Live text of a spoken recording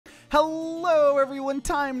Hello everyone,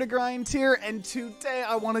 TimeToGrind here, and today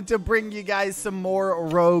I wanted to bring you guys some more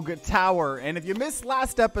Rogue Tower. And if you missed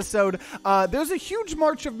last episode, there's a huge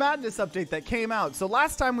March of Madness update that came out. So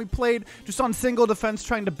last time we played just on single defense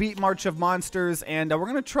trying to beat March of Monsters, and we're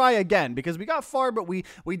going to try again because we got far, but we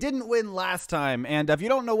didn't win last time. And if you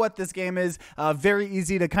don't know what this game is, very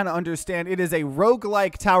easy to kind of understand. It is a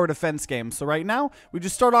roguelike tower defense game. So right now, we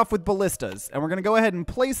just start off with ballistas, and we're going to go ahead and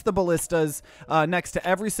place the ballistas next to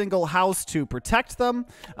every single house to protect them,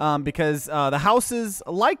 because the houses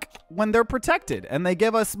like when they're protected and they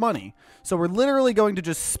give us money. So we're literally going to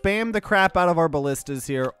just spam the crap out of our ballistas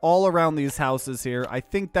here all around these houses here. I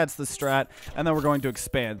think that's the strat, and then we're going to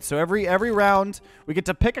expand. So every round we get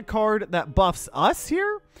to pick a card that buffs us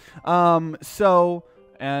here. Here I'm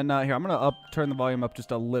gonna turn the volume up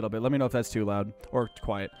just a little bit. Let me know if that's too loud or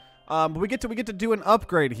quiet. But we get to do an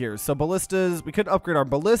upgrade here. So ballistas, we could upgrade our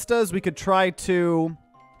ballistas. We could try to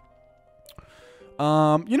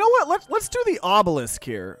you know what? Let's do the obelisk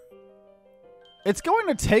here. It's going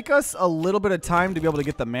to take us a little bit of time to be able to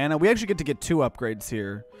get the mana. We actually get to get 2 upgrades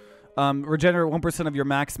here. Regenerate 1% of your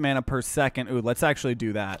max mana per second. Ooh, let's actually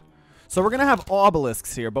do that. So we're going to have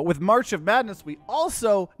obelisks here. But with March of Madness, we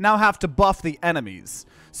also now have to buff the enemies.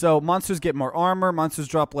 So monsters get more armor, monsters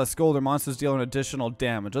drop less gold, or monsters deal an additional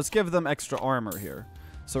damage. Let's give them extra armor here.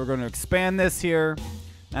 So we're going to expand this here.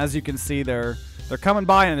 As you can see, they're coming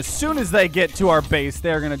by, and as soon as they get to our base,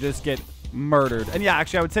 they're going to just get murdered. And yeah,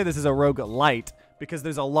 actually, I would say this is a roguelite because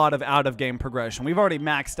there's a lot of out-of-game progression. We've already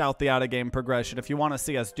maxed out the out-of-game progression. If you want to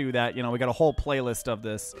see us do that, you know, we got a whole playlist of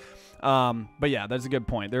this. But yeah, that's a good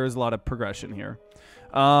point. There is a lot of progression here.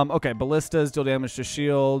 Okay, ballistas deal damage to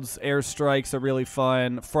shields. Airstrikes are really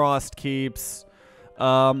fun. Frost keeps.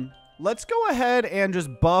 Let's go ahead and just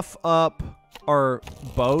buff up our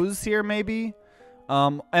bows here, maybe.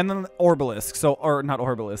 And then obelisks. Or not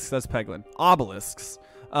obelisks, that's Peglin. Obelisks.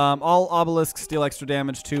 All obelisks deal extra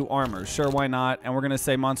damage to armor. Sure, why not? And we're going to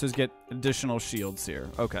say monsters get additional shields here.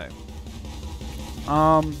 Okay.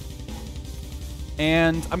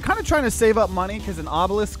 And I'm kind of trying to save up money because an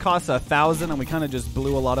obelisk costs 1,000, and we kind of just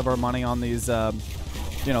blew a lot of our money on these,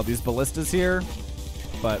 you know, these ballistas here.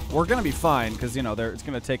 But we're going to be fine because, you know, it's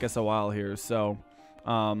going to take us a while here. So,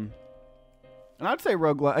 and I'd say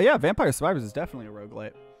roguelite. Yeah, Vampire Survivors is definitely a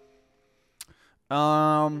roguelite.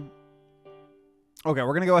 Okay,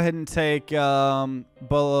 we're going to go ahead and take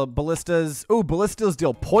ballistas. Ooh, ballistas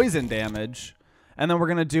deal poison damage. And then we're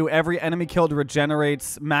going to do every enemy killed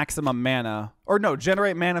regenerates maximum mana. Or no,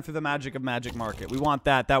 generate mana through the magic of Magic Market. We want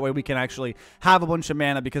that. That way we can actually have a bunch of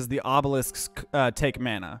mana because the obelisks take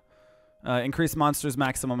mana. Increase monsters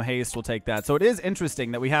maximum haste will take that. So it is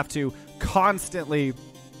interesting that we have to constantly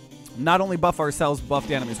not only buff ourselves, buff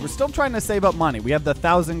the enemies. We're still trying to save up money. We have the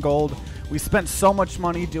 1,000 gold. We spent so much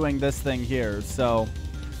money doing this thing here. So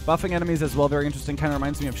buffing enemies as well, very interesting. Kind of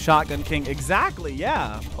reminds me of Shotgun King. Exactly,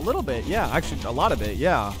 yeah. A little bit, yeah. Actually, a lot of it,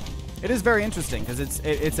 yeah. It is very interesting because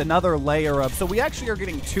it's another layer of... So we actually are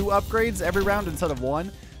getting 2 upgrades every round instead of 1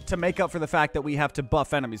 to make up for the fact that we have to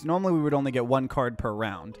buff enemies. Normally, we would only get 1 card per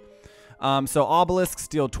round. So obelisks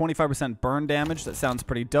deal 25% burn damage. That sounds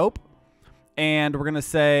pretty dope. And we're going to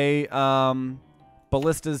say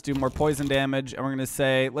ballistas do more poison damage. And we're going to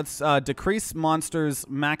say, let's decrease monsters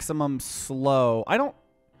maximum slow. I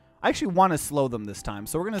actually want to slow them this time.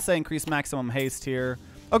 So we're going to say increase maximum haste here.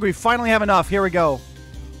 Okay, we finally have enough. Here we go.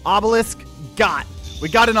 Obelisk we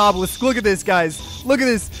got an obelisk. Look at this, guys. Look at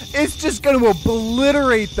this. It's just going to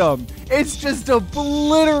obliterate them. It's just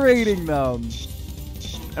obliterating them.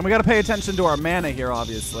 And we got to pay attention to our mana here,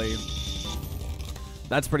 obviously.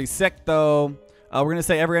 That's pretty sick, though. We're going to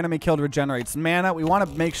say every enemy killed regenerates mana. We want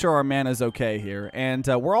to make sure our mana is okay here. And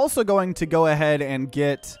we're also going to go ahead and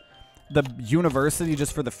get the university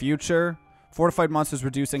just for the future. Fortified monsters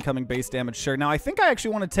reduce incoming base damage. Sure. Now, I think I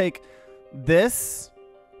actually want to take this.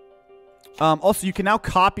 Also, you can now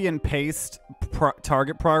copy and paste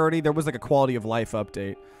target priority. There was like a quality of life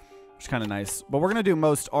update, which is kind of nice. But we're going to do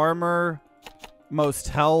most armor, most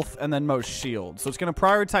health, and then most shield. So it's going to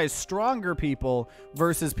prioritize stronger people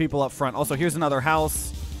versus people up front. Also, here's another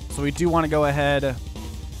house. So we do want to go ahead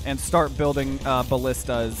and start building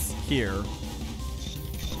ballistas here.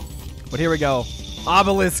 But here we go.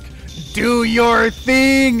 Obelisk, do your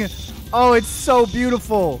thing. Oh, it's so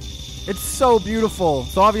beautiful. It's so beautiful.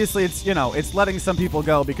 So obviously it's, you know, it's letting some people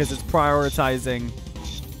go because it's prioritizing,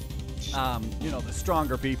 you know, the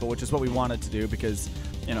stronger people, which is what we wanted to do because,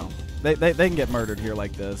 you know, they can get murdered here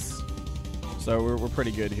like this. So we're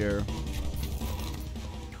pretty good here.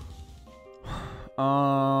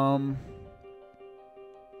 Oh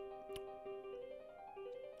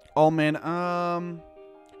man,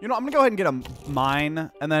 You know, I'm going to go ahead and get a mine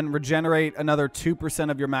and then regenerate another 2%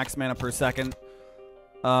 of your max mana per second.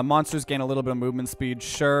 Monsters gain a little bit of movement speed,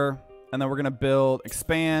 sure. And then we're going to build,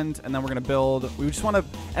 expand, and then we're going to build. We just want to,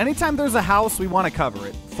 anytime there's a house, we want to cover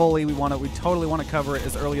it fully. We totally want to cover it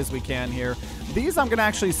as early as we can here. These, I'm going to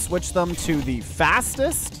actually switch them to the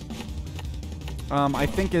fastest. I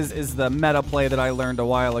think is the meta play that I learned a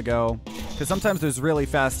while ago. Because sometimes there's really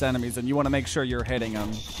fast enemies, and you want to make sure you're hitting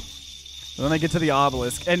them. And then I get to the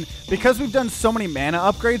obelisk. And because we've done so many mana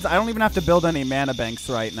upgrades, I don't even have to build any mana banks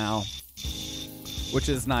right now. Which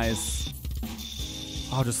is nice.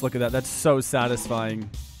 Oh, just look at that. That's so satisfying.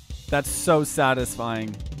 That's so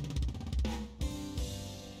satisfying.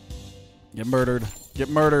 Get murdered. Get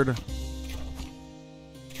murdered.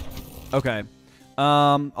 Okay.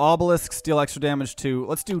 Obelisks deal extra damage to...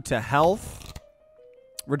 Let's do to health.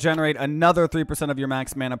 Regenerate another 3% of your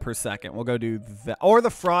max mana per second. We'll go do that. Or the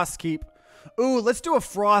Frost Keep. Ooh, let's do a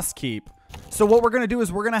Frost Keep. So what we're going to do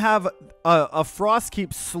is we're going to have a Frost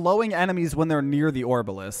Keep slowing enemies when they're near the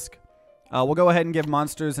Obelisk. We'll go ahead and give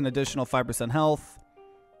monsters an additional 5% health.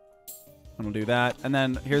 And we'll do that. And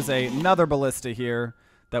then here's another ballista here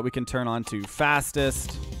that we can turn on to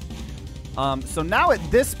fastest. So now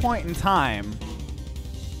at this point in time...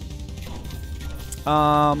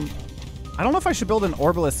 I don't know if I should build an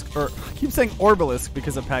Obelisk, or I keep saying Obelisk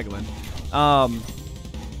because of Peglin.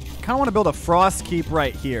 Kind of want to build a Frost Keep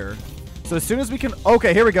right here. So as soon as we can...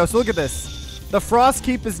 Okay, here we go. So look at this. The Frost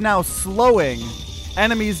Keep is now slowing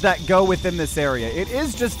enemies that go within this area. It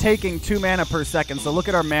is just taking 2 mana per second. So look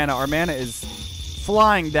at our mana. Our mana is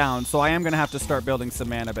flying down. So I am going to have to start building some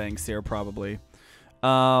mana banks here probably.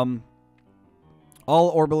 All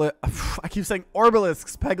I keep saying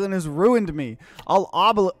Obelisks. Peglin has ruined me. All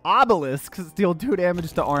Obelisks deal 2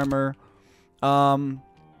 damage to armor.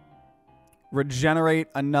 Regenerate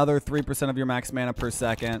another 3% of your max mana per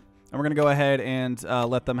second. And we're going to go ahead and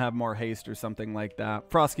let them have more haste or something like that.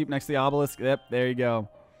 Frost Keep next to the obelisk. Yep, there you go.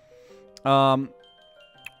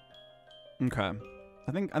 Okay.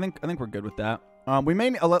 I think we're good with that. We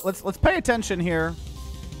may let's pay attention here.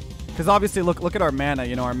 Because obviously, look at our mana.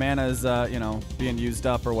 You know, our mana is, being used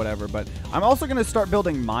up or whatever. But I'm also going to start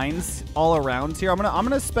building mines all around here. I'm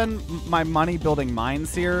gonna spend my money building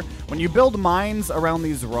mines here. When you build mines around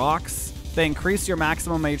these rocks, they increase your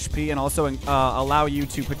maximum HP and also allow you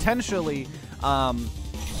to potentially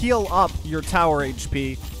heal up your tower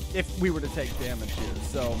HP if we were to take damage here.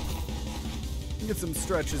 So, get some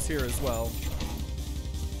stretches here as well.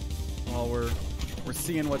 While we're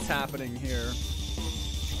seeing what's happening here.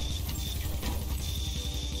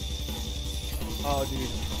 Oh, dude.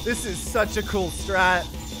 This is such a cool strat.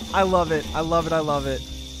 I love it. I love it. I love it.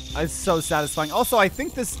 It's so satisfying. Also, I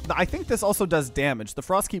think this also does damage. The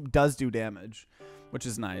Frost Keep does do damage, which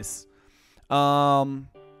is nice. All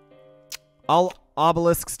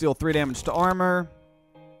obelisks deal 3 damage to armor.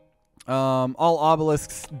 All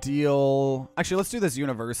obelisks deal... Actually, let's do this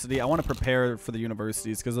university. I want to prepare for the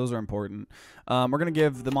universities because those are important. We're going to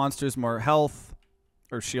give the monsters more health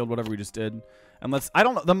or shield, whatever we just did. And I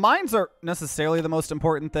don't know, the mines are necessarily the most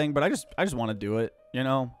important thing, but I just want to do it, you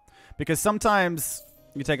know? Because sometimes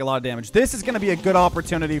you take a lot of damage. This is going to be a good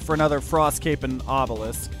opportunity for another Frost Cape and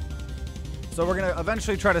Obelisk. So we're going to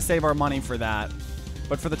eventually try to save our money for that.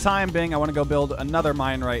 But for the time being, I want to go build another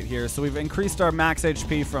mine right here. So we've increased our max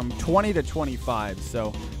HP from 20 to 25,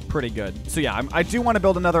 so pretty good. So yeah, I do want to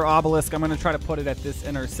build another Obelisk. I'm going to try to put it at this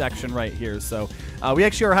intersection right here. So we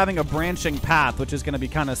actually are having a branching path, which is going to be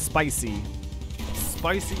kind of spicy.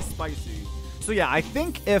 Spicy. So yeah, I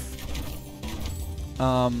think if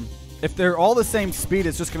they're all the same speed,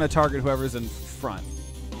 it's just going to target whoever's in front.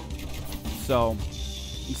 So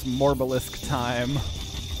it's Morbelisk time.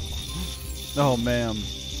 Oh man.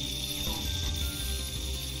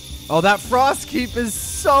 Oh, that Frost Keep is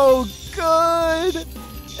so good.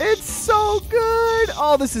 It's so good.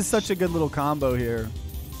 Oh, this is such a good little combo here.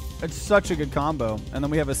 It's such a good combo. And then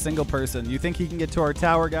we have a single person. You think he can get to our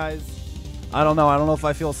tower, guys? I don't know. I don't know if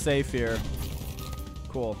I feel safe here.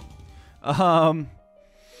 Cool.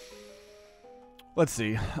 Let's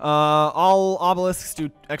see. All obelisks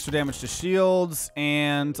do extra damage to shields,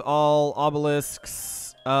 and all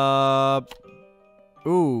obelisks...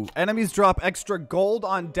 enemies drop extra gold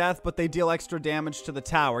on death, but they deal extra damage to the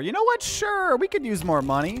tower. You know what? Sure, we could use more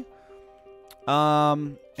money.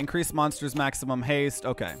 Increase monsters' maximum haste.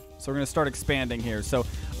 Okay, so we're going to start expanding here. So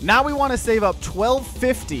now we want to save up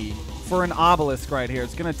 1250 for an obelisk right here.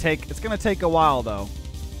 It's going to take a while, though.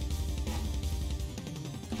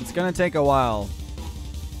 It's going to take a while.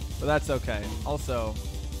 But that's okay. Also,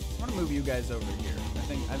 I want to move you guys over here.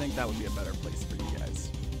 I think that would be a better place for you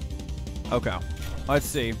guys. Okay. Let's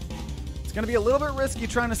see. It's going to be a little bit risky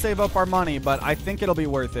trying to save up our money, but I think it'll be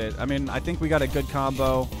worth it. I mean, I think we got a good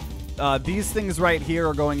combo. These things right here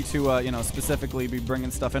are going to, you know, specifically be bringing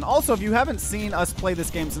stuff in. Also, if you haven't seen us play this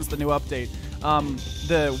game since the new update,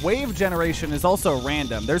 the wave generation is also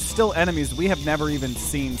random. There's still enemies we have never even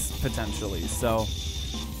seen potentially, so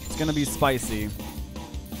it's going to be spicy.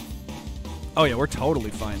 Oh, yeah, we're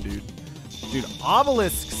totally fine, dude. Dude,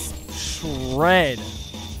 Obelisks shred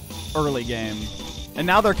early game. And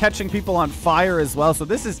now they're catching people on fire as well. So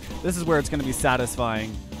this is where it's going to be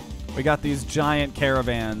satisfying. We got these giant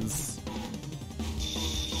caravans.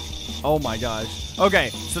 Oh my gosh. Okay,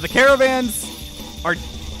 so the caravans are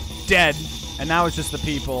dead. And now it's just the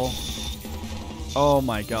people. Oh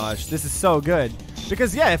my gosh. This is so good.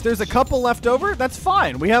 Because, yeah, if there's a couple left over, that's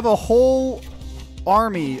fine. We have a whole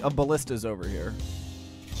army of ballistas over here.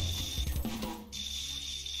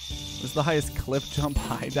 What's the highest cliff jump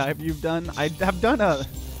high dive you've done? I have done a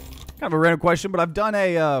kind of a random question, but I've done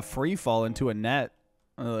a free fall into a net.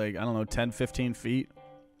 Like, I don't know, 10, 15 feet.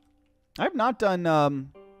 I have not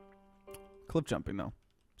done cliff jumping, though.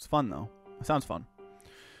 It's fun, though. It sounds fun.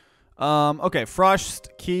 Okay, Frost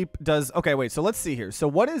Keep does... Okay, wait, so let's see here. So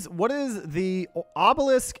what is the...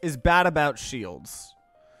 Obelisk is bad about shields.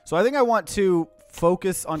 So I think I want to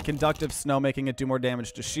focus on conductive snow, making it do more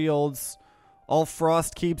damage to shields. All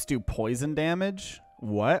Frost Keeps do poison damage.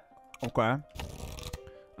 What? Okay.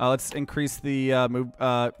 Let's increase the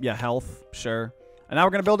health. Sure. And now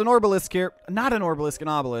we're going to build an Obelisk here. Not an Obelisk, an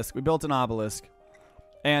Obelisk. We built an Obelisk.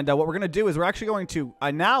 And what we're going to do is we're actually going to...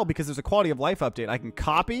 now, because there's a quality of life update, I can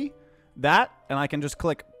copy that, and I can just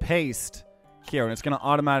click paste here, and it's going to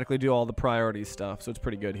automatically do all the priority stuff. So it's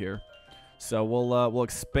pretty good here. So we'll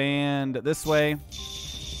expand this way.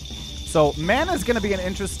 So mana is going to be an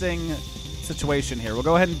interesting situation here. We'll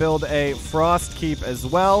go ahead and build a Frost Keep as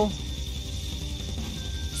well.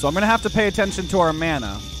 So I'm going to have to pay attention to our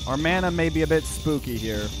mana. Our mana may be a bit spooky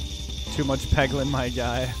here. Too much Peglin, my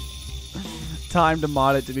guy. Time to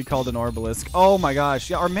mod it to be called an Obelisk. Oh my gosh.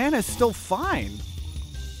 Yeah, our mana is still fine.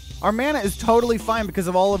 Our mana is totally fine because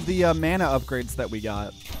of all of the mana upgrades that we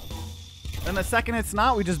got. And the second it's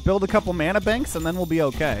not, we just build a couple mana banks and then we'll be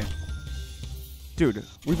okay. Dude,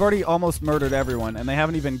 we've already almost murdered everyone, and they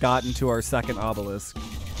haven't even gotten to our second Obelisk.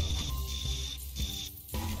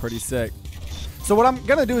 Pretty sick. So what I'm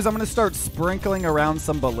going to do is I'm going to start sprinkling around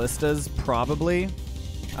some ballistas, probably,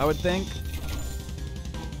 I would think.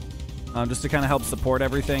 Just to kind of help support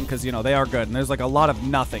everything, because, you know, they are good. And there's, like, a lot of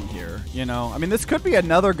nothing here, you know? I mean, this could be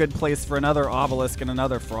another good place for another Obelisk and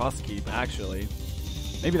another Frost Keep, actually.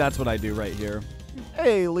 Maybe that's what I do right here.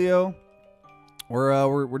 Hey, Leo.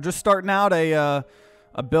 We're just starting out a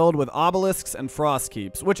build with Obelisks and Frost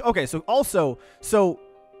Keeps. Which, okay, so also,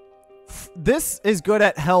 this is good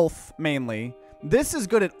at health, mainly. This is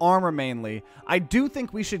good at armor, mainly. I do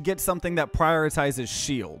think we should get something that prioritizes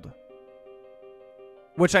shield.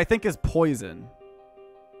 Which I think is poison.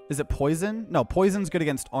 Is it poison? No, poison's good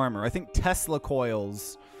against armor. I think Tesla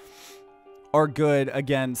coils are good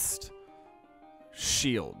against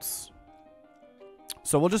shields.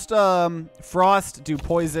 So we'll just Frost, do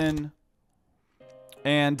poison,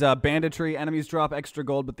 and banditry. Enemies drop extra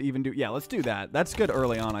gold, but they even do... Yeah, let's do that. That's good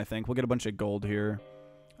early on, I think. We'll get a bunch of gold here.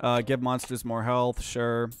 Give monsters more health,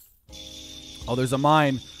 sure. Oh, there's a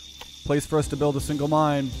mine. Place for us to build a single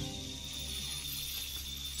mine.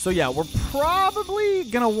 So yeah, we're probably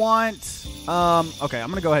going to want... okay, I'm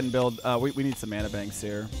going to go ahead and build... we need some mana banks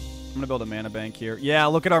here. I'm going to build a mana bank here. Yeah,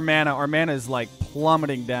 look at our mana. Our mana is, like,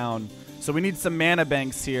 plummeting down. So we need some mana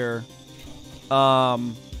banks here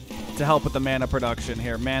to help with the mana production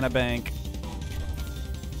here. Mana bank.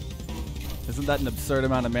 Isn't that an absurd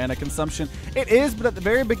amount of mana consumption? It is, but at the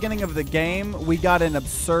very beginning of the game, we got an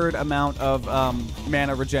absurd amount of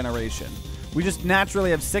mana regeneration. We just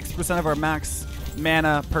naturally have 6% of our max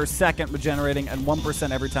mana per second regenerating and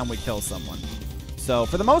 1% every time we kill someone. So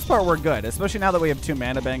for the most part, we're good. Especially now that we have 2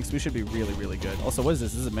 mana banks, we should be really, really good. Also, what is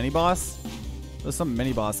this? Is this a mini-boss? There's some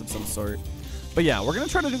mini-boss of some sort. But yeah, we're going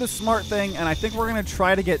to try to do the smart thing, and I think we're going to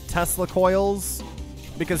try to get Tesla coils,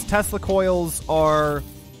 because Tesla coils are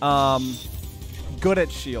good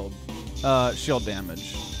at shield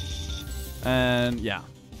damage. And yeah.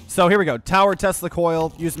 So here we go. Tower Tesla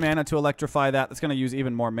coil. Use mana to electrify that. That's going to use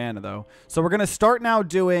even more mana, though. So we're going to start now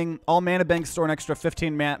doing all mana banks store an extra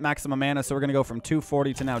 15 maximum mana. So we're going to go from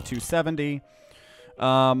 240 to now 270.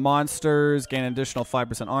 Monsters gain an additional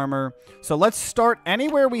 5% armor. So let's start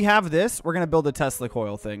anywhere we have this. We're going to build a Tesla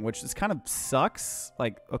coil thing, which is kind of sucks.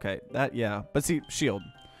 Like, okay, that, yeah. But see, shield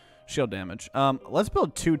damage. Let's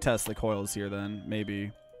build 2 Tesla coils here then,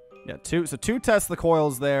 maybe. Yeah, 2. So 2 Tesla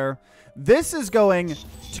coils there. This is going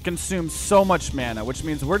to consume so much mana, which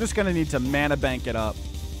means we're just going to need to mana bank it up.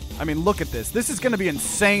 I mean, look at this. This is going to be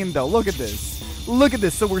insane, though. Look at this. Look at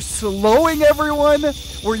this. So we're slowing everyone.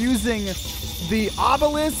 We're using the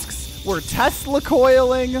obelisks. We're Tesla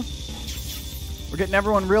coiling. We're getting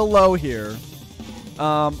everyone real low here.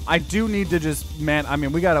 I do need to just I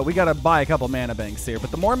mean, we gotta buy a couple mana banks here. But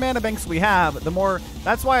the more mana banks we have, the more.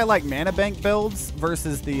 That's why I like mana bank builds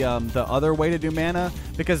versus the other way to do mana,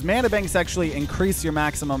 because mana banks actually increase your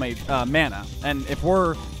maximum mana. And if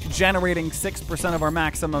we're generating 6% of our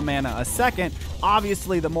maximum mana a second,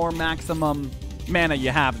 obviously the more maximum mana you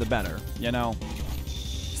have, the better. You know.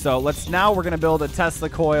 So we're gonna build a Tesla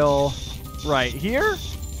coil right here.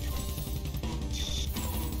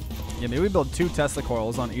 Yeah, maybe we build 2 Tesla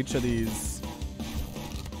coils on each of these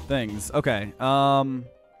things. Okay.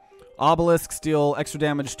 Obelisks deal extra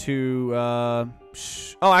damage to...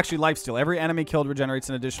 actually, lifesteal. Every enemy killed regenerates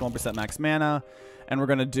an additional 1% max mana. And we're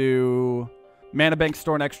going to do... Mana bank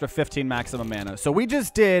store an extra 15 maximum mana. So we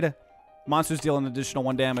just did... Monsters deal an additional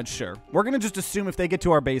 1 damage. Sure. We're going to just assume if they get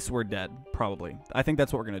to our base, we're dead. Probably. I think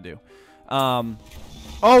that's what we're going to do.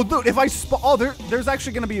 Oh, dude, if I... there's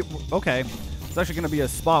actually going to be... Okay. It's actually going to be a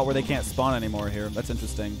spot where they can't spawn anymore here. That's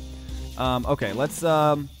interesting. Okay, let's,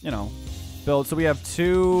 build. So we have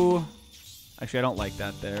 2... Actually, I don't like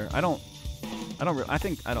that there. I don't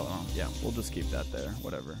know. Yeah, we'll just keep that there.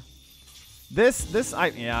 Whatever.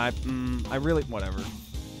 I really, whatever.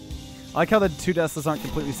 I like how the 2 Teslas aren't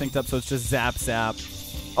completely synced up, so it's just zap, zap.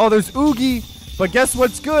 Oh, there's Oogie. But guess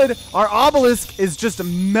what's good? Our obelisk is just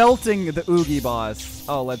melting the Oogie boss.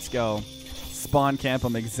 Oh, let's go. Spawn camp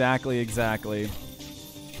them. Exactly.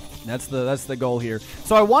 That's the goal here.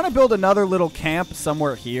 So I want to build another little camp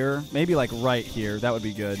somewhere here. Maybe like right here. That would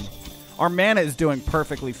be good. Our mana is doing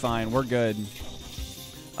perfectly fine. We're good.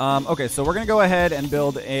 Okay, so we're going to go ahead and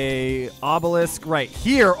build a obelisk right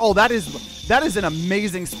here. Oh, that is an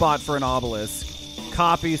amazing spot for an obelisk.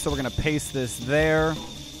 Copy, so we're going to paste this there.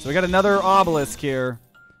 So we got another obelisk here.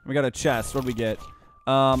 We got a chest. What do we get?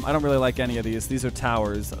 I don't really like any of these. These are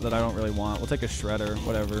towers that I don't really want. We'll take a shredder,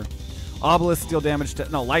 whatever. Obelisk deal damage to...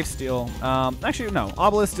 No, life steal. Actually, no.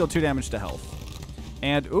 Obelisk deal 2 damage to health.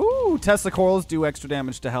 And, ooh, Tesla coils do extra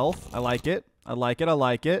damage to health. I like it. I like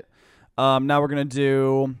it. Now we're going to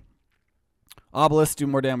do... Obelisk do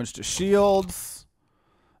more damage to shields.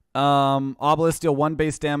 Obelisk deal 1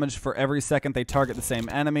 base damage for every second they target the same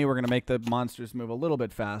enemy. We're going to make the monsters move a little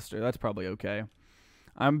bit faster. That's probably okay.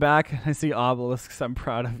 I'm back. I see obelisks. I'm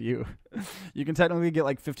proud of you. You can technically get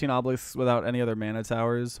like 15 obelisks without any other mana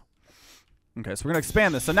towers. Okay, so we're going to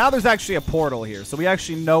expand this. So now there's actually a portal here. So we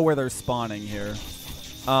actually know where they're spawning here.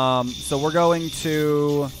 So we're going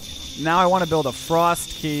to... Now I want to build a frost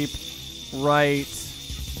keep right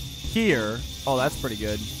here. Oh, that's pretty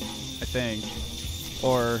good, I think.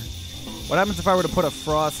 Or what happens if I were to put a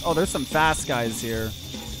frost... Oh, there's some fast guys here.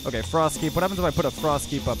 Okay, frost keep. What happens if I put a frost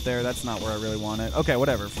keep up there? That's not where I really want it. Okay,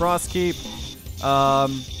 whatever. Frost keep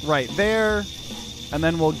right there. And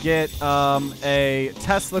then we'll get a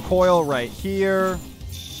Tesla coil right here.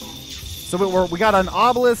 So we got an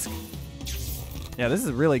obelisk. Yeah, this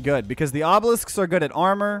is really good because the obelisks are good at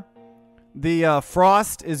armor. The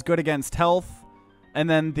frost is good against health. And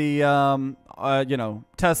then the,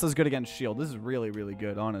 Tesla's good against shield. This is really, really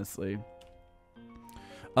good, honestly.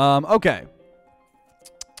 Okay.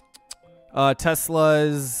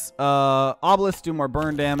 Tesla's obelisks do more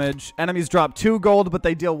burn damage. Enemies drop 2 gold, but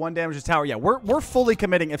they deal 1 damage to tower. Yeah, we're fully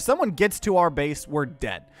committing. If someone gets to our base, we're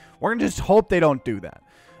dead. We're gonna just hope they don't do that.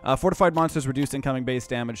 Fortified monsters reduce incoming base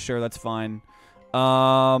damage. Sure, that's fine.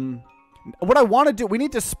 What I want to do, we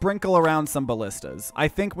need to sprinkle around some ballistas. I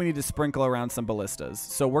think we need to sprinkle around some ballistas.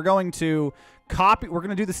 So we're going to copy. We're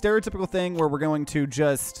going to do the stereotypical thing where we're going to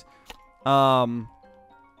just put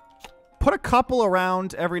a couple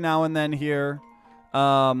around every now and then here,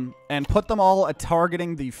 and put them all at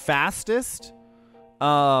targeting the fastest.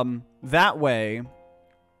 That way,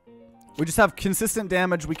 we just have consistent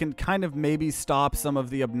damage. We can kind of maybe stop some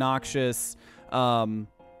of the obnoxious.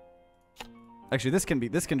 Actually,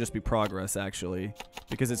 this can just be progress actually,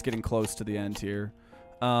 because it's getting close to the end here.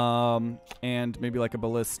 And maybe like a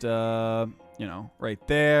ballista, right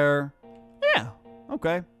there. Yeah.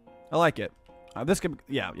 Okay. I like it. This could,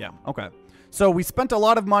 yeah, okay. So we spent a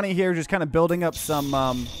lot of money here just kind of building up some,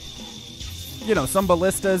 some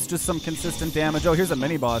ballistas, just some consistent damage. Oh, here's a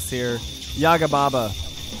mini-boss here. Yaga Baba.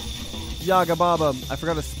 I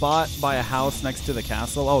forgot a spot by a house next to the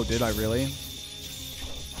castle. Oh, did I really?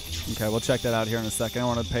 Okay, we'll check that out here in a second. I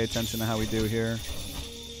want to pay attention to how we do here.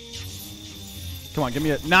 Come on, give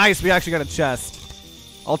me a... Nice, we actually got a chest.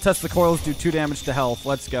 I'll test the coils, do 2 damage to health.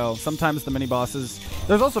 Let's go. Sometimes the mini bosses.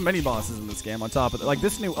 There's also mini bosses in this game on top of it. Like,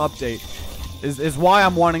 this new update is why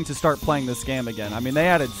I'm wanting to start playing this game again. I mean, they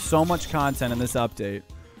added so much content in this update.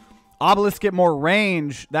 Obelisks get more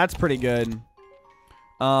range. That's pretty good.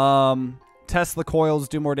 Test the coils,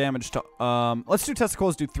 do more damage to... let's do test the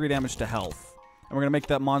coils, do 3 damage to health. And we're going to make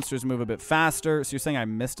that monsters move a bit faster. So you're saying I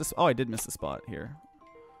missed a... Oh, I did miss a spot here.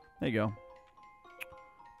 There you go.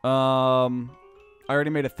 I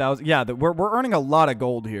already made 1,000. Yeah, we're earning a lot of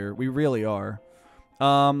gold here. We really are.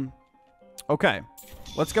 Okay.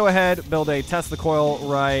 Let's go ahead, build a test the coil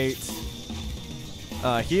right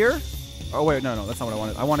here. Oh, wait, no, that's not what I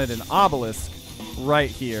wanted. I wanted an obelisk right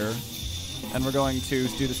here. And we're going to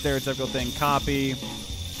do the stereotypical thing. Copy,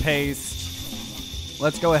 paste.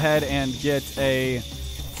 Let's go ahead and get a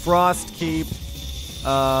frost keep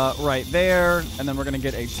right there. And then we're going to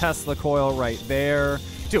get a Tesla coil right there.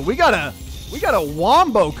 Dude, we got a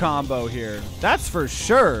wombo combo here. That's for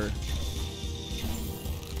sure.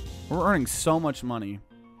 We're earning so much money.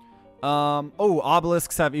 Oh,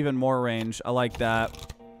 obelisks have even more range. I like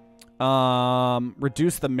that.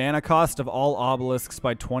 Reduce the mana cost of all obelisks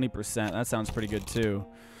by 20%. That sounds pretty good too.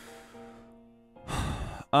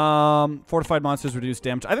 Fortified monsters reduce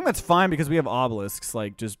damage. I think that's fine because we have obelisks,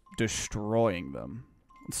 like, just destroying them.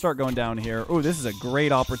 Let's start going down here. Oh, this is a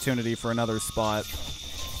great opportunity for another spot.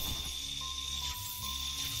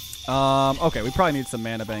 Okay, we probably need some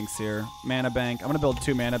mana banks here. Mana bank. I'm going to build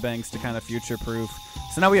 2 mana banks to kind of future-proof.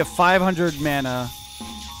 So now we have 500 mana.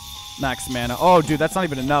 Max mana. Oh, dude, that's not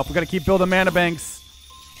even enough. We got to keep building mana banks.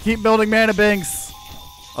 Keep building mana banks.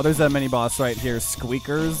 Oh, there's that mini-boss right here.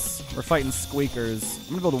 Squeakers. We're fighting squeakers.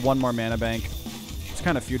 I'm going to build 1 more mana bank. Just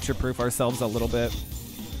kind of future-proof ourselves a little bit.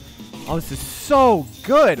 Oh, this is so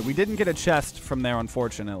good. We didn't get a chest from there,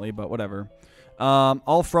 unfortunately, but whatever.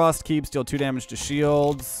 All frost keeps deal 2 damage to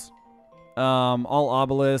shields. All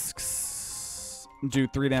obelisks do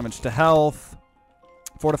 3 damage to health.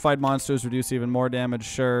 Fortified monsters reduce even more damage,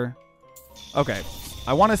 sure. Okay.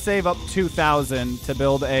 I want to save up 2,000 to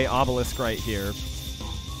build a obelisk right here.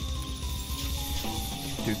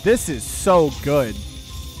 Dude, this is so good.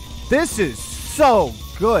 This is so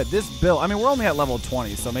good. This build, I mean, we're only at level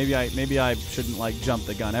 20, so maybe I shouldn't, like, jump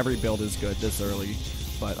the gun. Every build is good this early.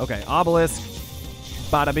 But, okay, obelisk.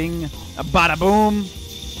 Bada bing. Bada boom.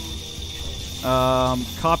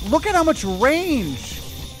 Look at how much range.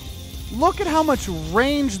 Look at how much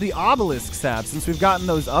range the obelisks have since we've gotten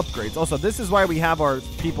those upgrades. Also, this is why we have our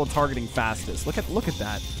people targeting fastest. Look at that. Look at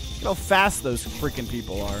how fast those freaking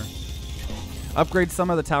people are. Upgrade some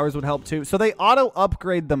of the towers would help too. So they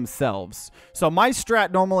auto-upgrade themselves. So my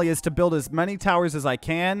strat normally is to build as many towers as I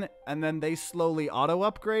can, and then they slowly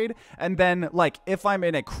auto-upgrade. And then, like, if I'm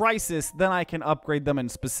in a crisis, then I can upgrade them in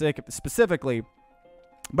specifically.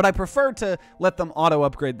 But I prefer to let them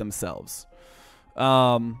auto-upgrade themselves.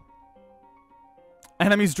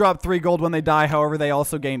 Enemies drop 3 gold when they die. However, they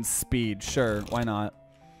also gain speed. Sure, why not?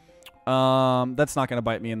 That's not going to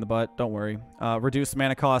bite me in the butt. Don't worry. Reduce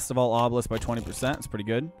mana cost of all obelisks by 20%. It's pretty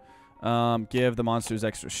good. Give the monsters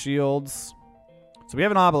extra shields. So we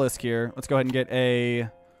have an obelisk here. Let's go ahead and get a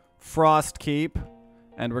frost keep.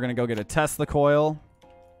 And we're going to go get a Tesla coil.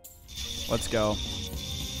 Let's go.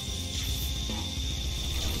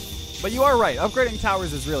 But you are right. Upgrading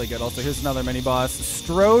towers is really good. Also, here's another mini-boss.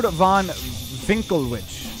 Strode von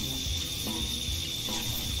Winkelwich.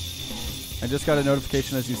 I just got a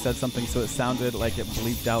notification as you said something, so it sounded like it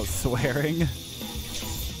bleeped out swearing.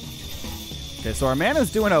 Okay, so our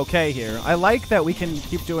mana's doing okay here. I like that we can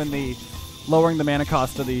keep doing the lowering the mana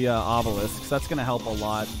cost of the obelisks. That's going to help a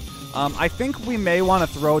lot. I think we may want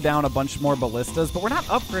to throw down a bunch more ballistas, but we're not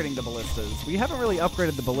upgrading the ballistas. We haven't really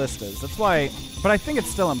upgraded the ballistas. That's why, but I think it's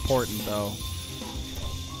still important, though.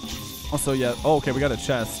 Also, yeah. Oh, okay, we got a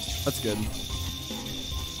chest. That's good.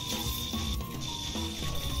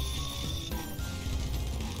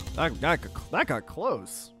 That got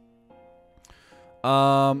close.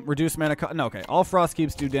 Reduce mana cost. No, okay. All frost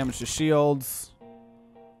keeps do damage to shields.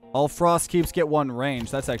 All frost keeps get 1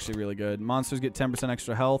 range. That's actually really good. Monsters get 10%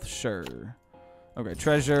 extra health. Sure. Okay,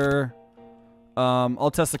 treasure.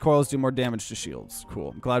 All Tesla coils do more damage to shields.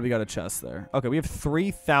 Cool. I'm glad we got a chest there. Okay, we have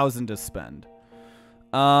 3,000 to spend.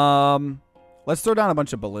 Let's throw down a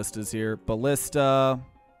bunch of ballistas here. Ballista.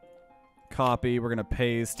 Copy. We're going to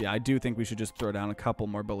paste. Yeah, I do think we should just throw down a couple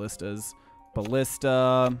more ballistas.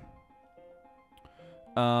 Ballista.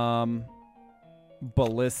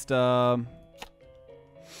 Ballista.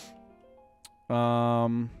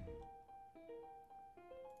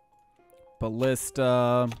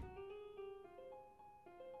 Ballista.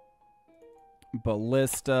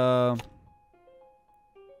 Ballista.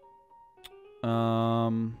 Keep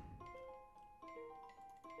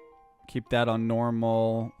that on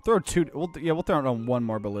normal. Throw 2. We'll throw it on 1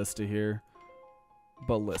 more ballista here.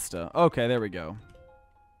 Ballista. Okay, there we go.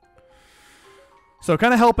 So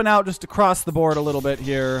kind of helping out just across the board a little bit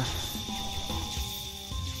here.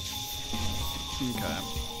 Okay.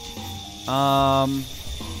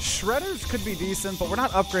 Shredders could be decent, but we're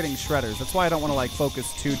not upgrading shredders. That's why I don't want to like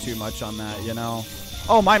focus too much on that, you know.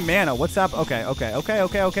 Oh, my mana. What's up? Okay.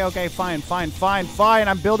 Fine.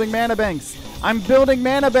 I'm building mana banks.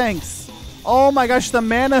 Oh my gosh, the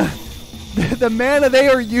mana the mana they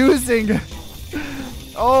are using.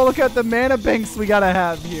 Oh, look at the mana banks we gotta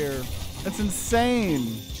have here. That's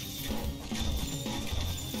insane.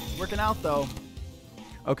 Working out though.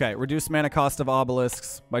 Okay, reduce mana cost of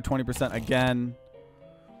obelisks by 20% again.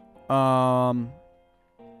 I'll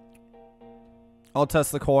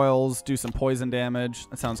test the coils, do some poison damage.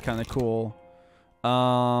 That sounds kind of cool.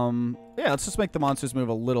 Yeah, let's just make the monsters move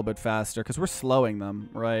a little bit faster because we're slowing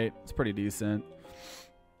them, right? It's pretty decent.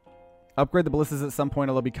 Upgrade the ballistas at some point.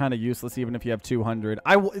 It'll be kind of useless even if you have 200.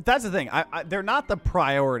 That's the thing. They're not the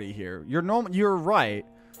priority here. You're right,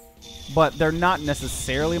 but they're not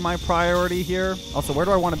necessarily my priority here. Also, where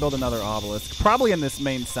do I want to build another obelisk? Probably in this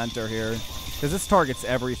main center here because this targets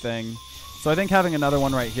everything. So I think having another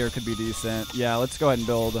one right here could be decent. Yeah, let's go ahead and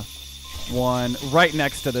build one right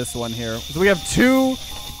next to this one here. So we have two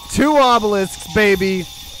obelisks, baby,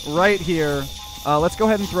 right here. Let's go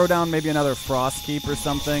ahead and throw down maybe another frost keep or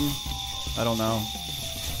something. I don't know.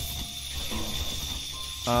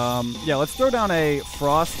 Yeah, let's throw down a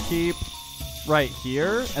frost keep right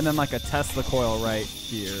here, and then like a Tesla coil right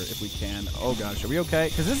here if we can. Oh gosh, are we okay?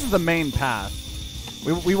 Because this is the main path.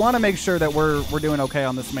 We want to make sure that we're doing okay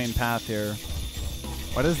on this main path here.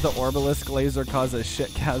 Why does the Orbelisk laser cause a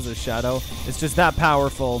shadow? It's just that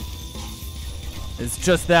powerful. It's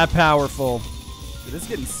just that powerful. Dude, this is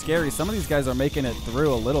getting scary. Some of these guys are making it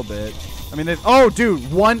through a little bit. I mean, oh,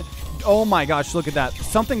 dude, one. Oh my gosh, look at that.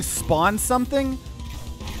 Something spawned something.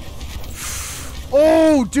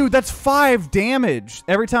 Oh, dude, that's 5 damage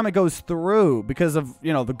every time it goes through because of,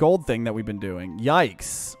 you know, the gold thing that we've been doing.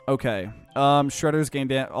 Yikes. Okay. Shredders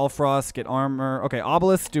gain all frost, get armor. Okay,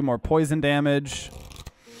 obelisks do more poison damage.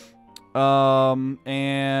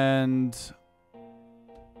 And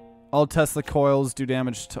all Tesla coils do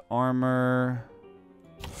damage to armor.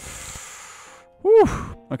 Whew.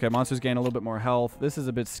 Okay, monsters gain a little bit more health. This is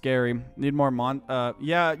a bit scary. Need more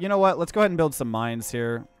yeah, you know what? Let's go ahead and build some mines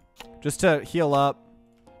here. Just to heal up.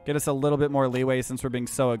 Get us a little bit more leeway since we're being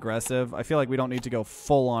so aggressive. I feel like we don't need to go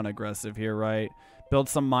full-on aggressive here, right? Build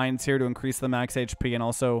some mines here to increase the max HP and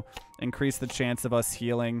also increase the chance of us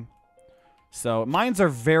healing. So, mines are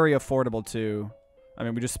very affordable, too. I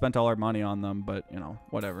mean, we just spent all our money on them, but, you know,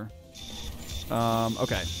 whatever.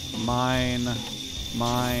 Okay. Mine.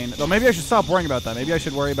 Though maybe I should stop worrying about that. Maybe I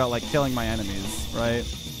should worry about, like, killing my enemies, right?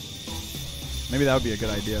 Maybe that would be a good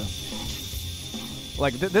idea.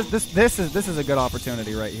 Like, this is a good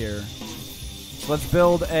opportunity right here. So let's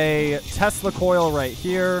build a Tesla coil right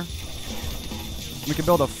here. We can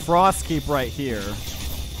build a frost keep right here.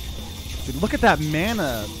 Dude, look at that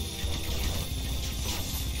mana.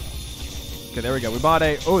 Okay, there we go. We bought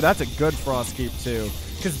a... Oh, that's a good frost keep, too.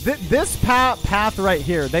 Because this path right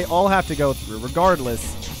here, they all have to go through,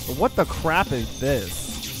 regardless. But what the crap is this?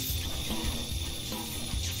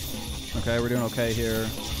 Okay, we're doing okay here.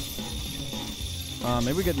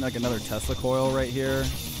 Maybe we get like another Tesla coil right here.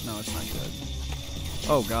 No, it's not good.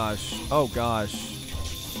 Oh gosh. Oh gosh.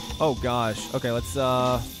 Oh gosh. Okay, let's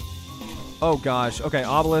oh gosh. Okay,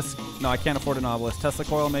 obelisk. No, I can't afford an obelisk. Tesla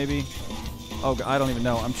coil maybe. Oh, I don't even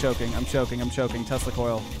know. I'm choking. Tesla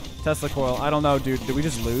coil. I don't know, dude. Did we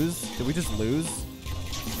just lose? Let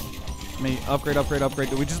me upgrade.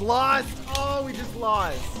 Did we just lost? Oh, we just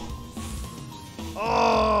lost.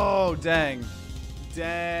 Oh, dang.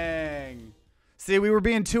 See, we were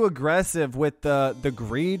being too aggressive with the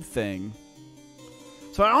greed thing.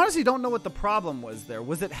 So I honestly don't know what the problem was there.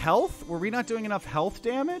 Was it health? Were we not doing enough health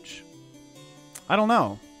damage? I don't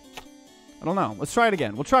know. Let's try it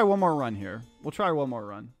again. We'll try one more run here.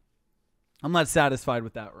 I'm not satisfied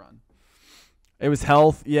with that run. It was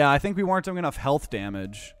health. Yeah, I think we weren't doing enough health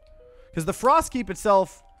damage. Because the frost keep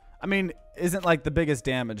itself, I mean, isn't like the biggest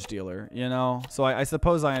damage dealer, you know? So I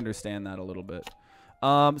suppose I understand that a little bit.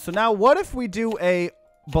 So now what if we do a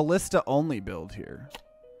ballista only build here?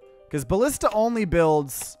 Because ballista only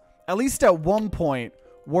builds, at least at one point,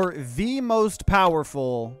 were the most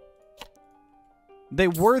powerful. They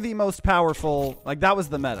were the most powerful. Like, that was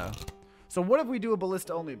the meta. So what if we do a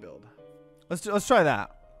ballista only build? Let's try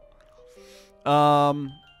that.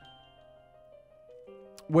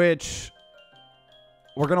 Which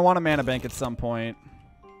We're going to want a mana bank at some point.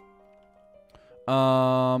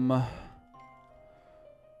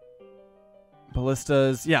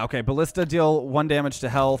 Ballistas. Yeah, okay. Ballista deal 1 damage to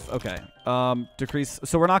health. Okay. Decrease.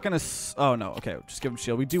 So we're not going to... Oh, no. Okay. Just give them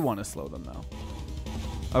shield. We do want to slow them, though.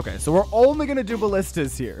 Okay. So we're only going to do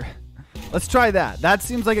ballistas here. Let's try that. That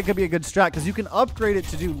seems like it could be a good strat because you can upgrade it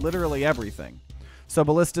to do literally everything. So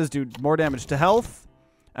ballistas do more damage to health,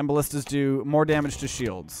 and ballistas do more damage to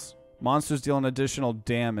shields. Monsters deal an additional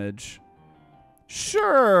damage.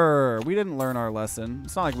 Sure. We didn't learn our lesson.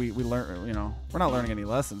 It's not like we learn, you know, we're not learning any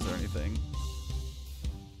lessons or anything.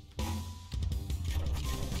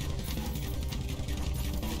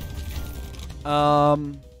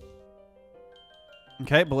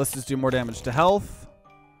 Okay, ballistas do more damage to health.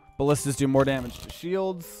 Ballistas do more damage to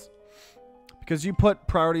shields. Because you put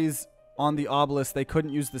priorities on the obelisk, they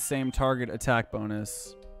couldn't use the same target attack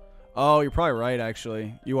bonus. Oh, you're probably right,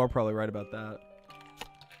 actually. You are probably right about that.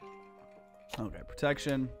 Okay,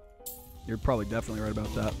 protection. You're probably definitely right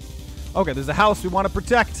about that. Okay, there's a house we want to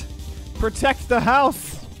protect. Protect the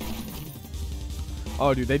house.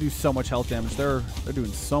 Oh, dude, they do so much health damage. They're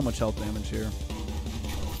doing so much health damage here.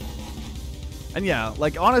 And yeah,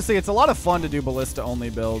 like, honestly, it's a lot of fun to do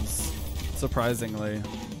ballista-only builds, surprisingly.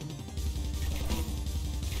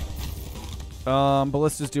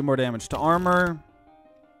 Ballistas do more damage to armor.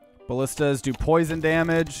 Ballistas do poison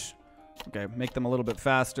damage. Okay, make them a little bit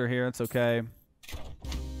faster here. It's okay.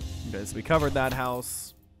 Okay, so we covered that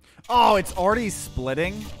house. Oh, it's already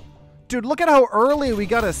splitting? Dude, look at how early we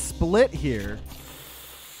got a split here.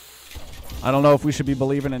 I don't know if we should be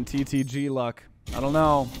believing in TTG luck. I don't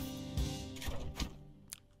know.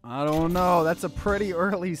 I don't know. That's a pretty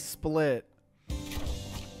early split.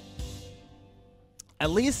 At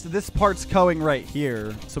least this part's going right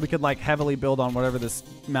here, so we could like heavily build on whatever this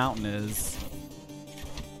mountain is.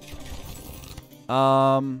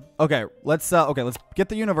 Okay, let's get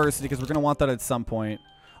the university because we're gonna want that at some point.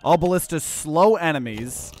 All ballistas slow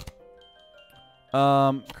enemies.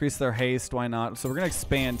 Increase their haste. Why not? So we're gonna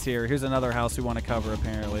expand here. Here's another house we want to cover.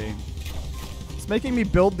 Apparently, it's making me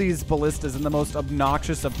build these ballistas in the most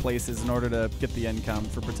obnoxious of places in order to get the income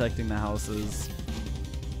for protecting the houses.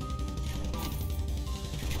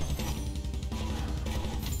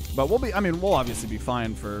 But we'll obviously be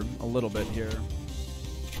fine for a little bit here.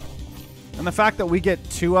 And the fact that we get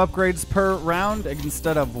 2 upgrades per round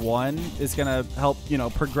instead of 1 is going to help, you know,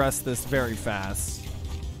 progress this very fast.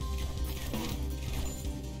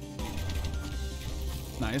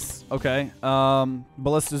 Nice. Okay.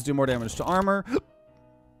 Ballistas do more damage to armor.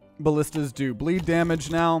 Ballistas do bleed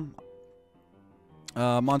damage now.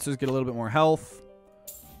 Monsters get a little bit more health.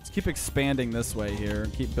 Let's keep expanding this way here.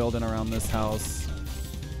 Keep building around this house.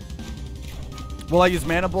 Will I use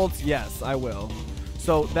mana bolts? Yes, I will.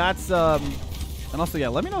 So that's, and also, yeah,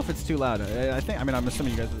 let me know if it's too loud. I'm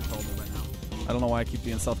assuming you guys are told me right now. I don't know why I keep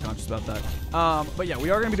being self-conscious about that. But yeah, we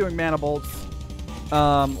are going to be doing mana bolts,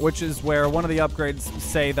 which is where one of the upgrades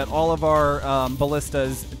say that all of our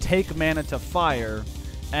ballistas take mana to fire.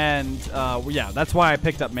 And, yeah, that's why I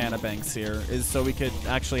picked up mana banks here, is so we could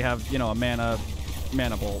actually have, you know, a mana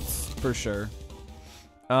bolts, for sure.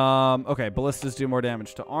 Okay, ballistas do more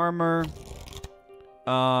damage to armor.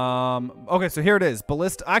 Okay, so here it is.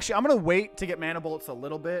 Ballista. Actually, I'm going to wait to get mana bolts a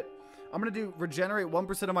little bit. I'm going to do regenerate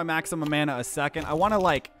 1% of my maximum mana a second. I want to,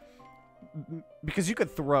 like, because you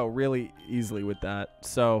could throw really easily with that.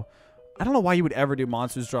 So, I don't know why you would ever do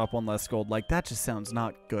monsters drop 1 less gold. Like, that just sounds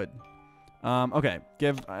not good. Okay,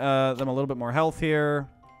 give them a little bit more health here.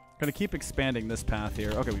 Going to keep expanding this path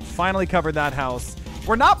here. Okay, we finally covered that house.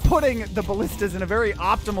 We're not putting the ballistas in a very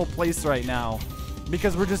optimal place right now,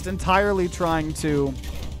 because we're just entirely trying to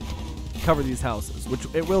cover these houses, which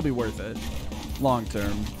it will be worth it long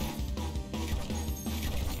term.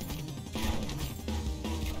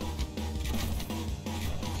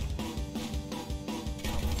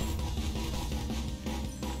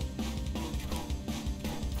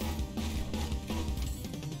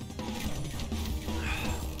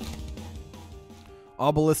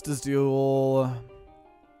 All ballistas do...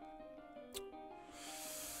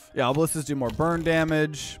 Yeah, all ballistas do more burn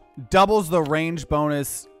damage. Doubles the range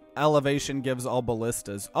bonus elevation gives all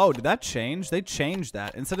ballistas. Oh, did that change? They changed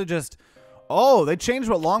that. Instead of just... Oh, they changed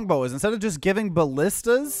what longbow is. Instead of just giving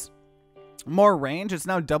ballistas more range, it's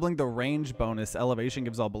now doubling the range bonus elevation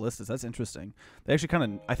gives all ballistas. That's interesting. They actually kind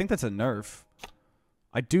of... I think that's a nerf.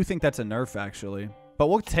 I do think that's a nerf, actually. But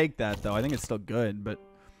we'll take that, though. I think it's still good, but...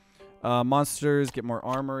 monsters get more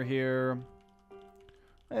armor here.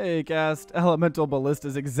 Hey, cast Elemental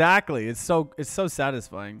Ballistas. Exactly. It's so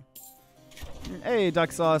satisfying. Hey,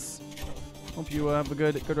 Duck Sauce. Hope you have a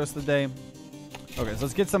good rest of the day. Okay, so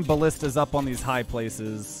let's get some ballistas up on these high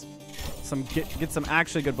places. Get some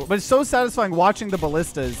actually good, but it's so satisfying watching the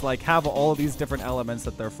ballistas like have all of these different elements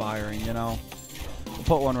that they're firing, you know. We'll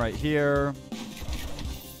put one right here.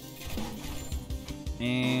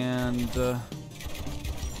 And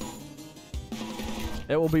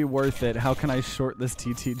it will be worth it. How can I short this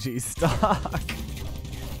TTG stock?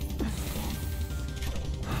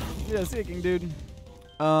 Yeah, see you, King Dude.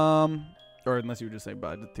 Or unless you would just say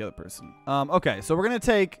bye to the other person. Okay, so we're gonna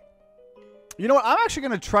take. You know what? I'm actually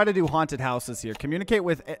gonna try to do haunted houses here. Communicate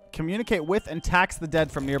with and tax the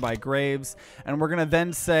dead from nearby graves, and we're gonna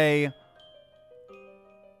then say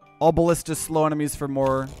all ballistas slow enemies for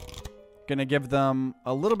more. Gonna give them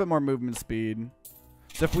a little bit more movement speed.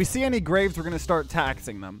 So if we see any graves, we're gonna start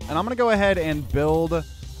taxing them. And I'm gonna go ahead and build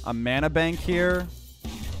a mana bank here.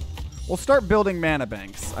 We'll start building mana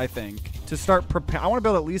banks, I think, to start prepare. I want to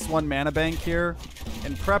build at least one mana bank here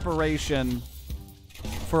in preparation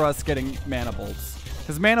for us getting mana bolts,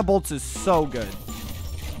 because mana bolts is so good,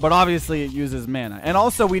 but obviously it uses mana, and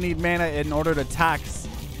also we need mana in order to tax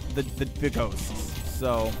the ghosts.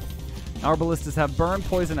 So our ballistas have burn,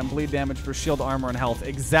 poison, and bleed damage for shield, armor, and health.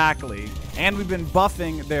 Exactly, and we've been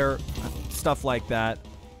buffing their stuff like that.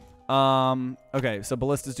 Okay, so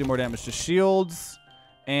ballistas do more damage to shields,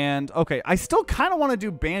 and okay, I still kind of want to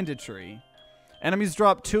do banditry. Enemies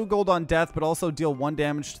drop 2 gold on death, but also deal 1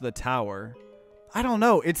 damage to the tower. I don't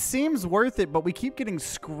know. It seems worth it, but we keep getting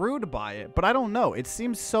screwed by it. But I don't know. It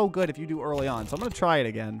seems so good if you do early on. So I'm going to try it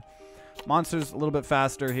again. Monsters a little bit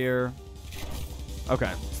faster here.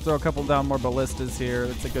 Okay. Let's throw a couple down more ballistas here.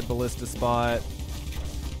 That's a good ballista spot.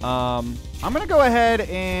 I'm going to go ahead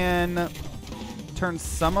and turn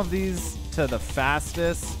some of these to the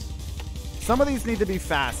fastest. Some of these need to be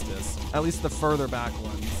fastest. At least the further back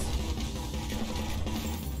ones.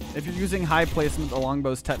 If you're using high placement, the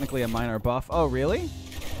longbow's technically a minor buff. Oh, really?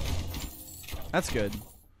 That's good.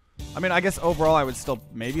 I mean, I guess overall I would still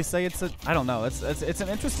maybe say it's a... I don't know. It's an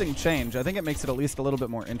interesting change. I think it makes it at least a little bit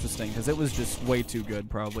more interesting, because it was just way too good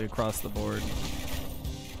probably across the board.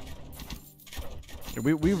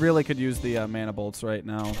 We really could use the mana bolts right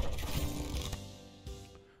now.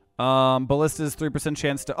 Ballistas, 3%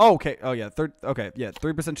 chance to... Oh, okay. Oh, yeah. Okay, yeah.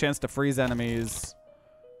 3% chance to freeze enemies.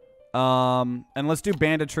 And let's do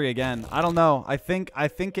banditry again. I don't know. I think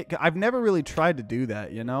I've never really tried to do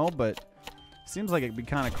that, you know, but seems like it'd be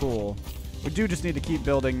kind of cool. We do just need to keep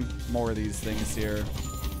building more of these things here.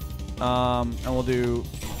 And we'll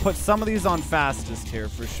put some of these on fastest here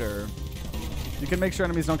for sure. You can make sure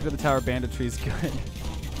enemies don't get to the tower. Banditry is good.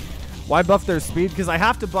 Why buff their speed? Because I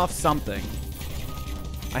have to buff something.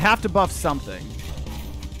 I have to buff something.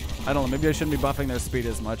 I don't know. Maybe I shouldn't be buffing their speed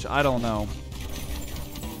as much. I don't know.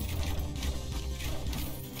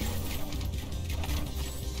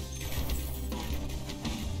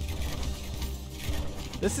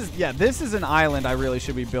 This is an island I really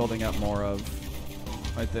should be building up more of,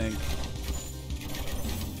 I think.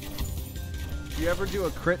 Do you ever do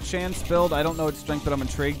a crit chance build? I don't know its strength, but I'm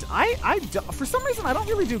intrigued. For some reason, I don't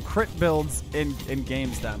really do crit builds in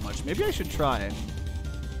games that much. Maybe I should try.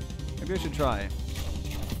 Maybe I should try.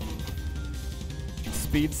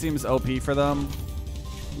 Speed seems OP for them.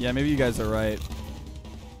 Yeah, maybe you guys are right.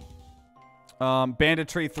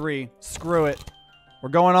 Banditry 3. Screw it. We're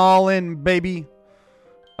going all in, baby.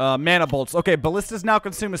 Mana bolts. Okay, ballistas now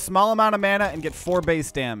consume a small amount of mana and get 4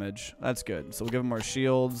 base damage. That's good. So we'll give them more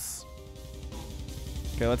shields.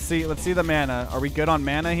 Okay, let's see the mana. Are we good on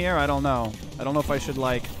mana here? I don't know. I don't know if I should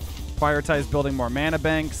like prioritize building more mana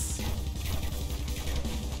banks.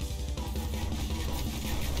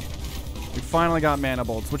 We finally got mana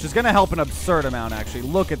bolts, which is going to help an absurd amount actually.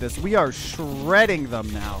 Look at this. We are shredding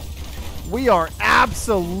them now. We are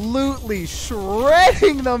absolutely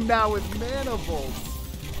shredding them now with mana bolts.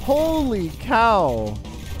 Holy cow.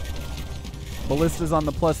 Ballista's on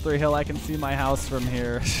the +3 hill. I can see my house from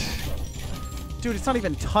here. Dude, it's not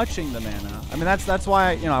even touching the mana. I mean, that's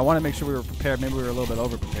why, you know, I want to make sure we were prepared. Maybe we were a little bit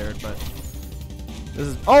over-prepared, but this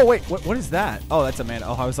is... Oh, wait. What is that? Oh, that's a mana...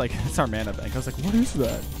 Oh, I was like, it's our mana bank. I was like, what is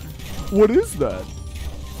that? What is that?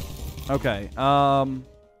 Okay.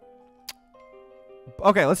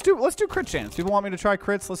 Okay, let's do crit chance. People want me to try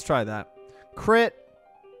crits? Let's try that. Crit.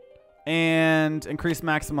 And increase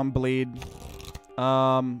maximum bleed.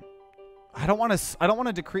 I don't want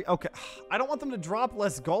to decrease. Okay, I don't want them to drop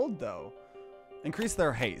less gold though. Increase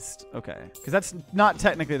their haste. Okay, because that's not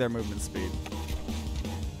technically their movement speed.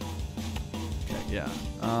 Okay, yeah.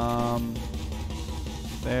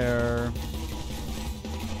 There.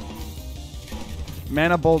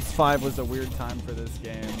 Mana bolts 5 was a weird time for this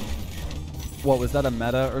game. What was that, a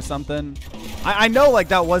meta or something? I know like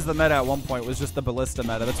that was the meta at one point. It was just the ballista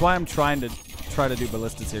meta. That's why I'm trying to do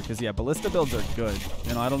ballistas here, because yeah, ballista builds are good.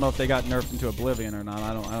 You know, I don't know if they got nerfed into oblivion or not.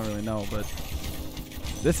 I don't really know, but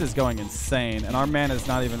this is going insane, and our mana is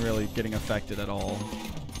not even really getting affected at all.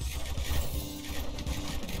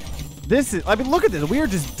 This is, I mean, look at this. We are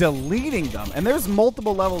just deleting them, and there's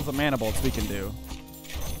multiple levels of mana bolts we can do.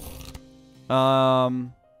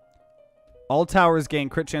 All towers gain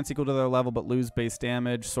crit chance equal to their level, but lose base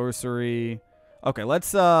damage. Sorcery. Okay,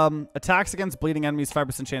 let's attacks against bleeding enemies,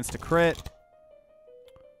 5% chance to crit.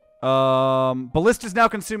 Ballistas now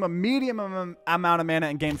consume a medium amount of mana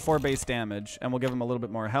and gain 4 base damage, and we'll give them a little bit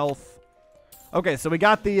more health. Okay, so we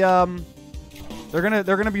got the they're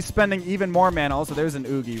gonna be spending even more mana. Also, there's an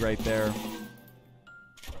Oogie right there.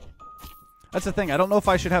 That's the thing. I don't know if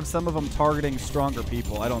I should have some of them targeting stronger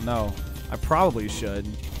people. I don't know. I probably should.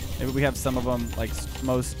 Maybe we have some of them like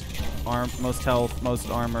most health, most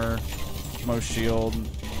armor, most shield.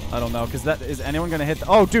 I don't know, because that is anyone gonna hit?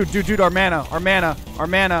 Oh, dude, our mana.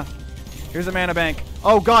 Here's a mana bank.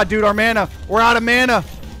 Oh god, dude, our mana. We're out of mana.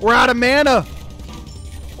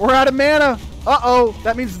 Uh-oh.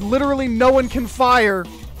 That means literally no one can fire.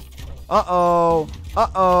 Uh-oh.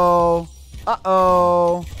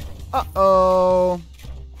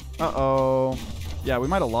 Yeah, we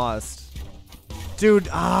might have lost. Dude,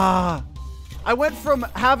 I went from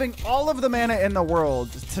having all of the mana in the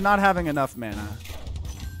world to not having enough mana.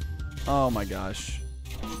 Oh my gosh.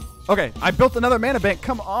 Okay, I built another mana bank.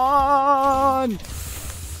 Come on.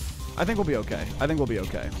 I think we'll be okay. I think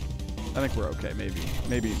we're okay.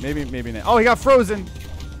 Maybe not. Oh, he got frozen.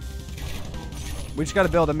 We just got to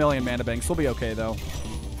build a million mana banks. We'll be okay, though.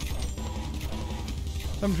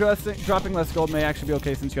 I'm dropping less gold may actually be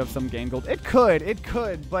okay since you have some gain gold. It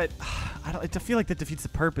could, but I feel like that defeats the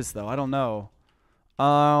purpose, though. I don't know.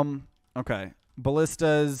 Okay.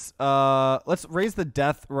 Ballistas. Let's raise the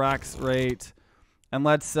death racks rate, and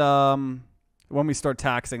let's when we start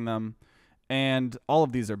taxing them. And all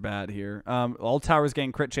of these are bad here. All towers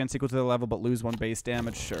gain crit chance equal to their level, but lose 1 base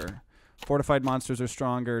damage. Sure. Fortified monsters are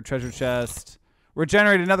stronger. Treasure chest.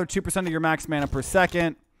 Regenerate another 2% of your max mana per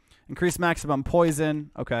second. Increase maximum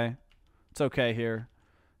poison. Okay. It's okay here.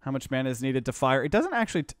 How much mana is needed to fire? It doesn't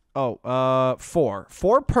actually... 4.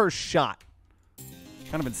 4 per shot.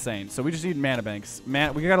 Kind of insane. So we just need mana banks. We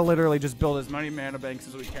gotta literally just build as many mana banks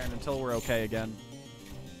as we can until we're okay again.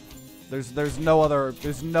 There's no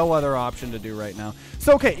other option to do right now.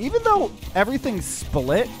 So okay, even though everything's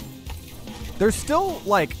split, they're still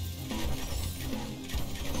like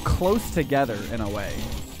close together in a way.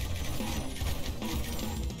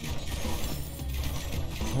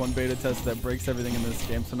 One beta test that breaks everything in this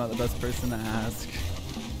game, so I'm not the best person to ask.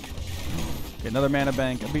 Okay, another mana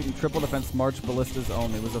bank. I've beaten triple defense March ballistas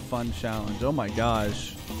only. It was a fun challenge. Oh my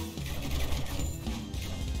gosh.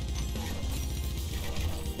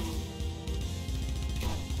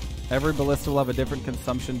 Every ballista will have a different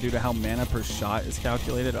consumption due to how mana per shot is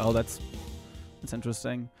calculated. Oh, that's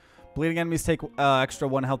interesting. Bleeding enemies take extra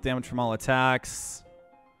 1 health damage from all attacks.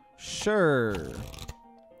 Sure.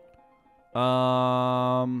 You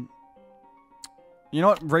know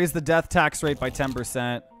what? Raise the death tax rate by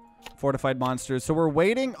 10%. Fortified monsters. So we're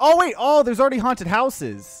waiting. Oh, wait. Oh, there's already haunted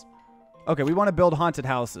houses. Okay, we want to build haunted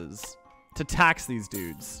houses to tax these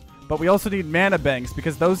dudes. But we also need mana banks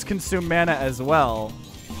because those consume mana as well.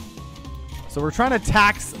 So we're trying to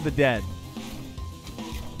tax the dead.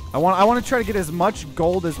 I want to try to get as much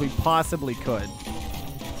gold as we possibly could.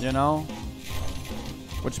 You know?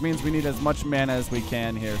 Which means we need as much mana as we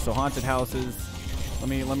can here. So haunted houses. Let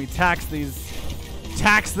me tax these.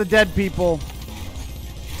 Tax the dead people.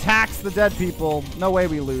 Tax the dead people. No way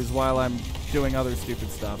we lose while I'm doing other stupid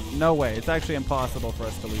stuff. No way. It's actually impossible for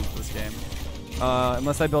us to lose this game.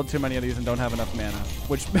 Unless I build too many of these and don't have enough mana.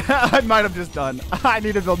 Which I might have just done. I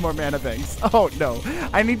need to build more mana banks. Oh, no.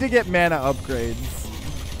 I need to get mana upgrades.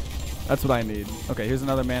 That's what I need. Okay, here's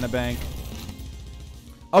another mana bank.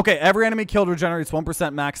 Okay, every enemy killed regenerates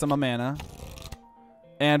 1% maximum mana.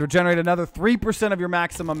 And regenerate another 3% of your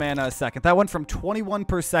maximum mana a second. That went from 21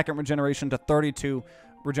 per second regeneration to 32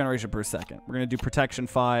 regeneration per second. We're going to do protection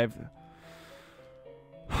 5.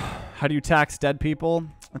 How do you tax dead people?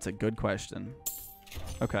 That's a good question.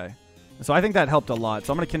 Okay. So I think that helped a lot.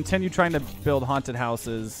 So I'm going to continue trying to build haunted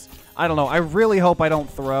houses. I don't know. I really hope I don't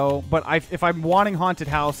throw. But if I'm wanting haunted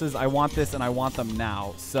houses, I want this and I want them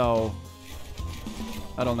now. So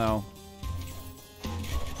I don't know.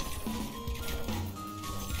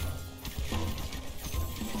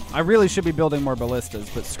 I really should be building more ballistas,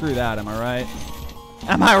 but screw that. Am I right?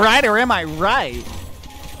 Am I right or am I right?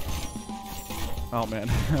 Oh man,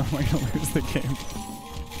 am I gonna lose the game?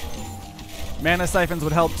 Mana siphons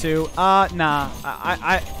would help too. Nah.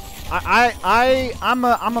 I'm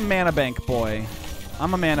a mana bank boy.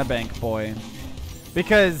 I'm a mana bank boy.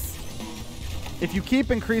 Because if you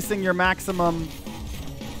keep increasing your maximum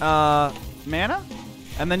mana,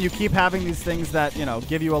 and then you keep having these things that, you know,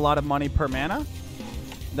 give you a lot of money per mana,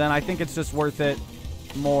 then I think it's just worth it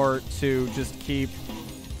more to just keep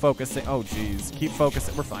focusing. Oh, geez. Keep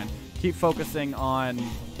focusing. We're fine. Keep focusing on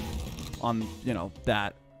you know,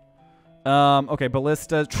 that. Okay,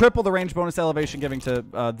 ballista. Triple the range bonus elevation giving to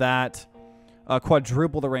that.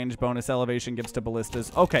 Quadruple the range bonus elevation gives to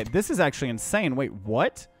ballistas. Okay, this is actually insane. Wait,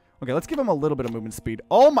 what? Okay, let's give them a little bit of movement speed.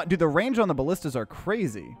 Oh my, dude, the range on the ballistas are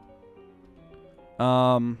crazy.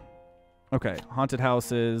 Okay, haunted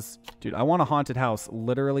houses. Dude, I want a haunted house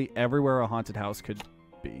literally everywhere a haunted house could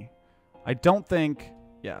be. I don't think,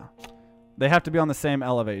 yeah. They have to be on the same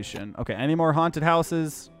elevation. Okay, any more haunted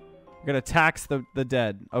houses? We're going to tax the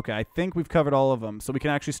dead. Okay, I think we've covered all of them. So we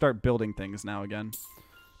can actually start building things now again.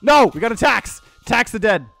 No! We got to tax! Tax the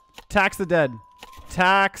dead. Tax the dead.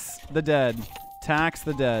 Tax the dead. Tax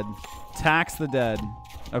the dead. Tax the dead.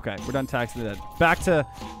 Okay, we're done taxing the dead.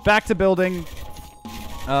 Back to building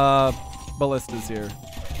ballistas here.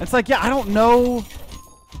 It's like, yeah, I don't know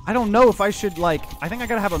if I should, like, I think I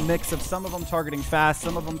got to have a mix of some of them targeting fast,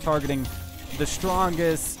 some of them targeting the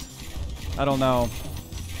strongest. I don't know.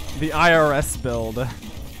 The IRS build.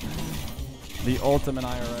 The ultimate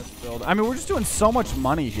IRS build. I mean, we're just doing so much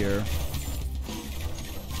money here.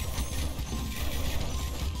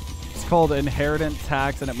 It's called inheritance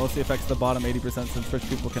tax, and it mostly affects the bottom 80% since rich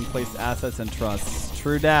people can place assets and trusts.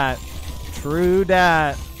 True dat. True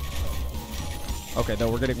dat. Okay,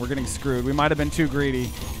 though we're getting screwed. We might have been too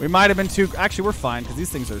greedy. We might have been too. Actually, we're fine because these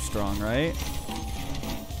things are strong, right?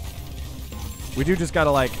 We do just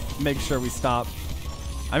gotta like make sure we stop.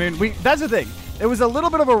 I mean, that's the thing. It was a little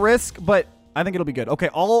bit of a risk, but I think it'll be good. Okay,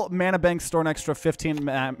 all mana banks store an extra 15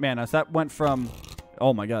 mana. So that went from,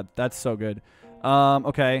 oh my god, that's so good.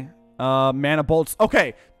 Okay, mana bolts.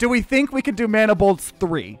 Okay, do we think we can do mana bolts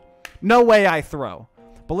 3? No way I throw.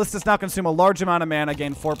 Ballistas now consume a large amount of mana,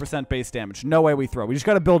 gain 4% base damage. No way we throw. We just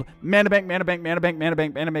got to build mana bank, mana bank, mana bank, mana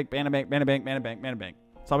bank, mana bank, mana bank, mana bank, mana bank, mana bank.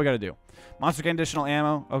 That's all we got to do. Monster gain additional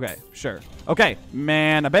ammo. Okay, sure. Okay,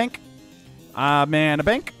 mana bank. Mana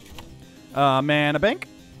bank. Mana bank.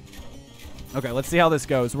 Okay, let's see how this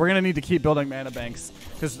goes. We're going to need to keep building mana banks.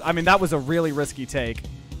 Because, I mean, that was a really risky take.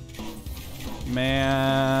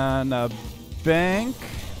 Mana bank.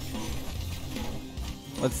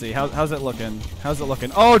 Let's see. How's it looking? How's it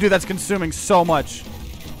looking? Oh, dude, that's consuming so much.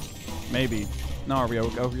 Maybe. No, are we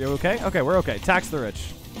okay? Okay, we're okay. Tax the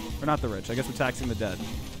rich. We're not the rich. I guess we're taxing the dead.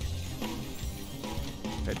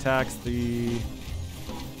 Okay, tax the...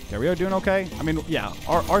 Okay, we are doing okay? I mean, yeah,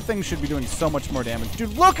 our thing should be doing so much more damage.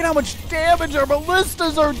 Dude, look at how much damage our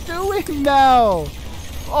ballistas are doing now!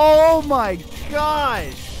 Oh my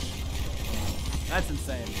gosh! That's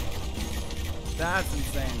insane. That's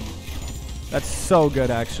insane. That's so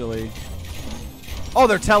good, actually. Oh,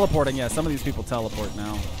 they're teleporting. Yeah, some of these people teleport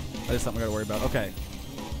now. That is something we gotta worry about. Okay.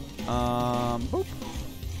 Boop.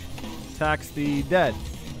 Tax the dead.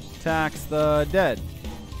 Tax the dead.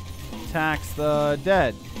 Tax the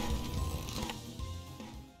dead.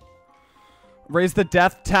 Raise the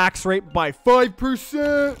death tax rate by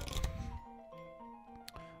 5%.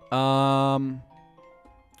 All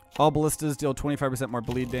ballistas deal 25% more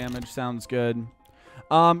bleed damage. Sounds good.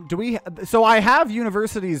 So I have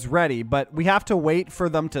universities ready, but we have to wait for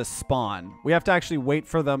them to spawn. We have to actually wait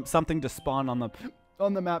for something to spawn on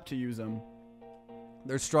the map to use them.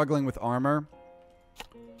 They're struggling with armor.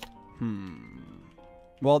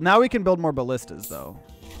 Well, now we can build more ballistas, though.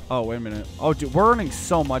 Oh, wait a minute. Oh, dude, we're earning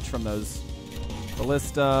so much from those.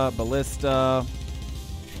 Ballista, ballista,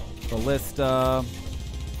 ballista.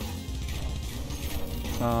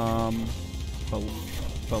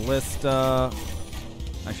 Ballista.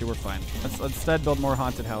 Actually, we're fine. Let's instead build more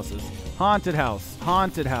haunted houses. Haunted house,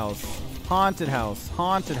 haunted house, haunted house,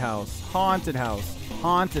 haunted house, haunted house,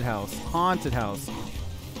 haunted house, haunted house,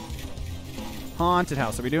 haunted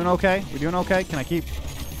house. Are we doing okay? We doing okay? Can I keep?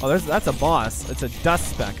 Oh, that's a boss. It's a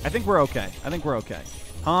dust speck. I think we're okay. I think we're okay.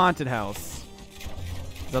 Haunted house.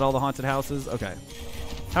 Is that all the haunted houses? Okay.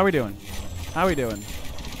 How we doing? How we doing?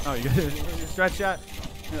 Oh, you stretch yet?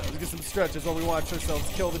 Yeah, let's get some stretches while we watch ourselves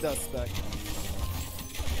kill the dust speck.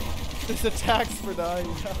 There's a tax for dying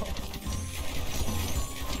now.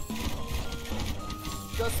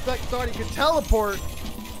 Dust speck thought he could teleport.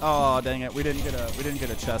 Oh, dang it. We didn't get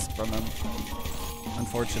a chest from him.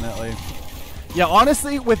 Unfortunately. Yeah,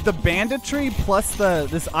 honestly, with the banditry plus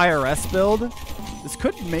this IRS build, This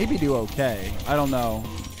could maybe do okay. I don't know.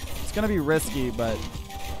 It's going to be risky, but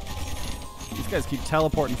these guys keep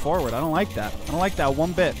teleporting forward. I don't like that. I don't like that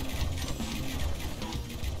one bit.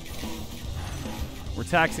 We're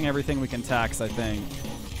taxing everything we can tax, I think.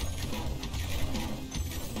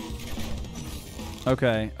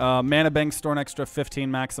 Okay. Mana bank, store an extra 15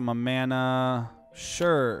 maximum mana.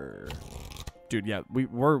 Sure. Dude, yeah.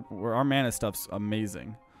 Our mana stuff's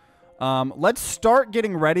amazing. Let's start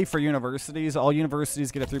getting ready for universities. All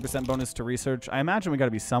universities get a 3% bonus to research. I imagine we got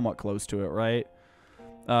to be somewhat close to it, right?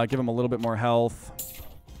 Give them a little bit more health.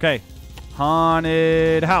 Okay.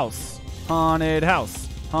 Haunted house. Haunted house.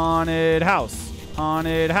 Haunted house.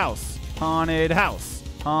 Haunted house. Haunted house.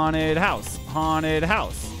 Haunted house. Haunted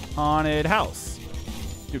house. Haunted house.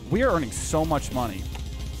 Dude, we are earning so much money.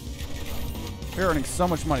 We're earning so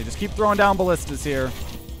much money. Just keep throwing down ballistas here.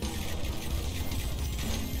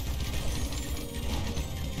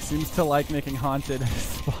 Seems to like making haunted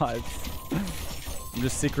spots. I'm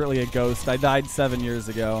just secretly a ghost. I died 7 years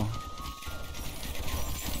ago.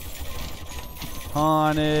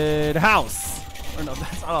 Haunted house. Or no,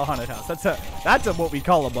 that's not a haunted house. That's a what we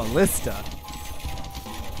call a ballista.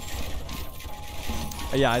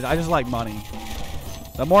 Yeah, I just like money.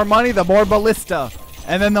 The more money, the more ballista.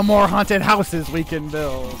 And then the more haunted houses we can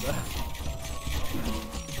build.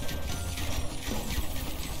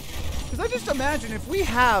 Because I just imagine if we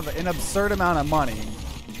have an absurd amount of money,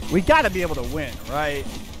 we got to be able to win, right?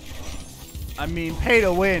 I mean, pay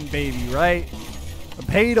to win, baby, right?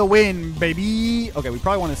 Pay to win, baby. Okay, we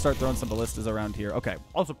probably want to start throwing some ballistas around here. Okay,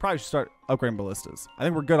 also probably should start upgrading ballistas. I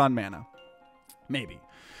think we're good on mana. Maybe.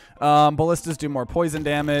 Ballistas do more poison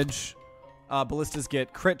damage. Ballistas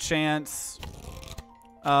get crit chance.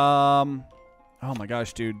 Oh my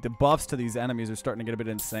gosh, dude. The buffs to these enemies are starting to get a bit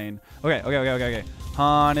insane. Okay.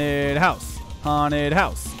 Haunted house. Haunted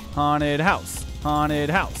house. Haunted house. Haunted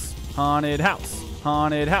house. Haunted house.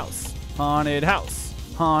 Haunted house. Haunted house.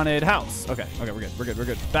 Haunted house. Okay, we're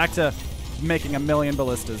good. Back to making 1 million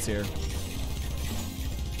ballistas here.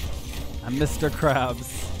 I'm Mr.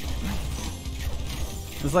 Krabs.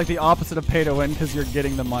 This is like the opposite of pay to win because you're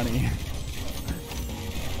getting the money.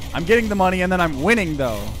 I'm getting the money and then I'm winning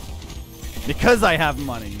though. Because I have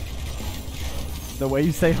money. The way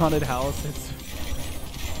you say haunted house, it's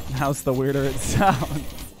house the weirder it sounds.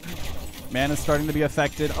 Mana's starting to be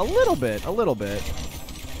affected a little bit. I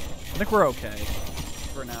think we're okay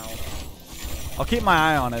for now. I'll keep my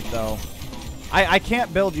eye on it though. I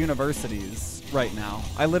can't build universities right now.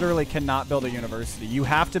 I literally cannot build a university. You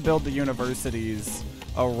have to build the universities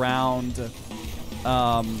around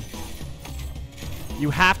you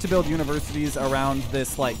have to build universities around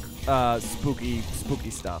this like spooky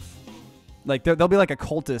stuff. Like there'll be like a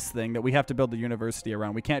cultist thing that we have to build the university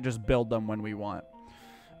around. We can't just build them when we want.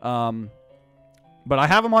 But I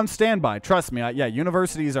have them on standby. Trust me. Yeah,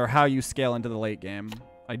 universities are how you scale into the late game.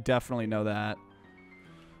 I definitely know that.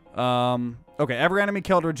 Okay, every enemy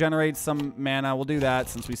killed regenerates some mana. We'll do that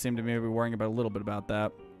since we seem to be worrying about a little bit about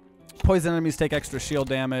that. Poison enemies take extra shield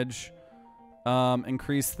damage.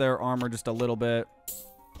 Increase their armor just a little bit.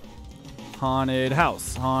 Haunted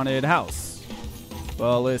house. Haunted house.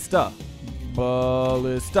 Ballista.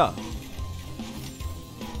 Ballista.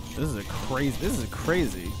 This is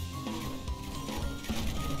crazy.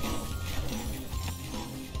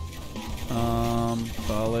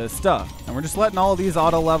 Ballista. And we're just letting all of these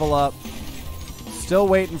auto level up. Still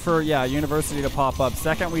waiting for, yeah, university to pop up.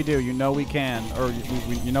 Second we do, you know we can. Or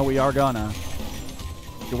you know we are gonna.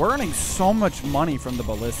 Dude, we're earning so much money from the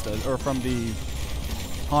ballistas, or from the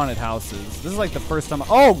haunted houses. This is like the first time.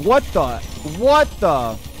 Oh, what the? What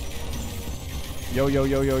the? Yo.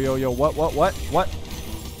 What?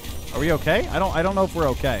 Are we okay? I don't know if we're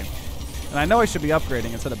okay. And I know I should be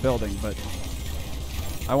upgrading instead of building, but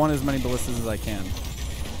I want as many ballistas as I can.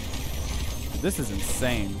 This is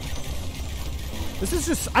insane. This is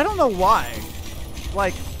just, I don't know why.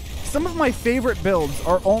 Like, some of my favorite builds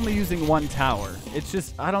are only using one tower. It's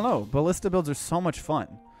just, I don't know. Ballista builds are so much fun.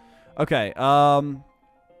 Okay,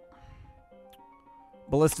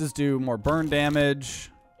 ballistas do more burn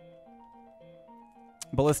damage.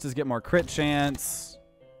 Ballistas get more crit chance.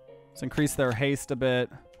 Let's increase their haste a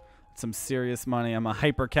bit. Some serious money. I'm a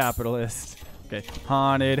hyper capitalist. Okay,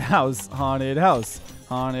 haunted house, haunted house,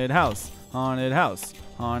 haunted house, haunted house,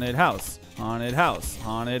 haunted house, haunted house,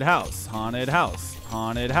 haunted house, haunted house,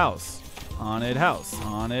 haunted house, haunted house,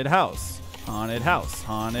 haunted house, haunted house,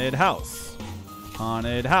 haunted house,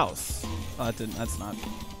 haunted house. Oh, that didn't. That's not.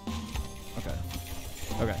 Okay.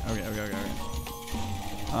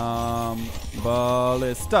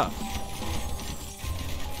 Ballista.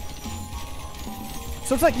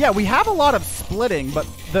 So it's like, yeah, we have a lot of splitting, but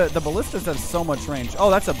the ballistas have so much range. Oh,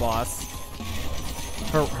 that's a boss.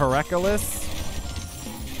 Hercules.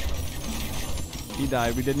 He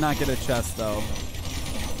died. We did not get a chest, though.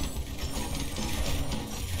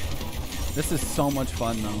 This is so much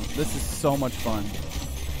fun, though. This is so much fun.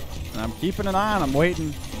 And I'm keeping an eye on him,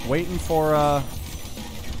 waiting for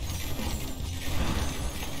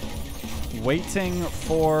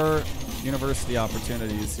university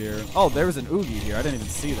opportunities here. Oh, there was an Oogie here. I didn't even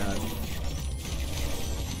see that.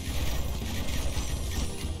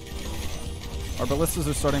 Our ballistas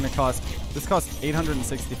are starting to cost... This costs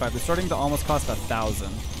 865. They're starting to almost cost 1,000.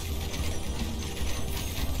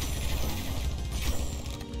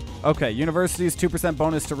 Okay, universities, 2%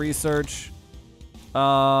 bonus to research.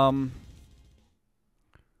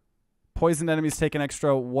 Poisoned enemies take an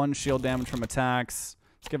extra 1 shield damage from attacks.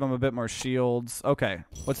 Let's give them a bit more shields. Okay,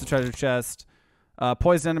 what's the treasure chest?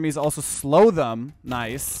 Poisoned enemies also slow them.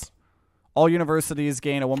 Nice. All universities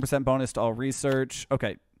gain a 1% bonus to all research.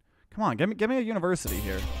 Okay, come on, give me a university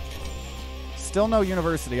here. Still no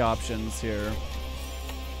university options here.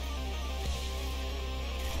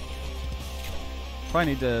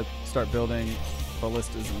 Probably need to start building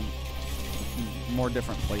ballistas in more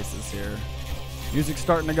different places here. Music's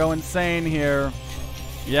starting to go insane here.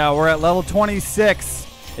 Yeah, we're at level 26.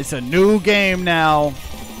 It's a new game now.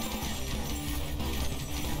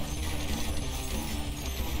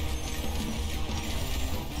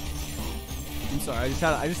 I'm sorry.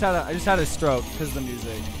 I just had a stroke because of the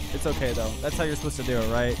music. It's okay though. That's how you're supposed to do it,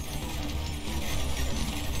 right?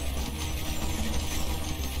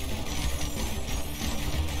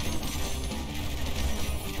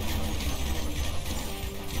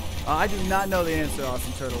 I do not know the answer,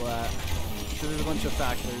 Awesome Turtle Rat. So there's a bunch of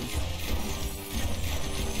factors.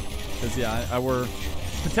 Because yeah, we're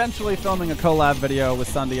potentially filming a collab video with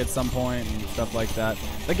Sunday at some point and stuff like that.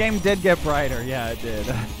 The game did get brighter. Yeah, it did.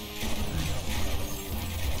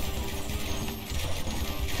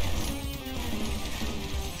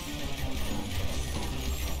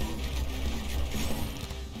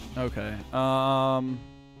 Okay.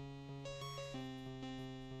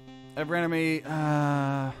 Every enemy.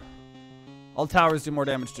 All towers do more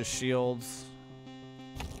damage to shields.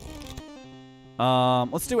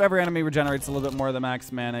 Let's do every enemy regenerates a little bit more of the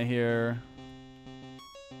max mana here.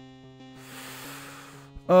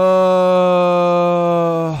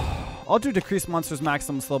 I'll do decrease monsters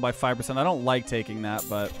maximum slow by 5%. I don't like taking that,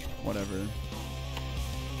 but whatever.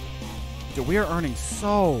 Dude, we are earning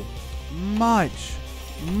so much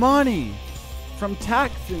money from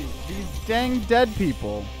taxing these dang dead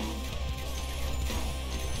people.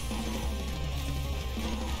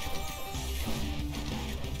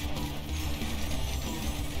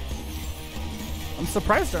 I'm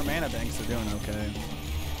surprised our mana banks are doing okay. I mean,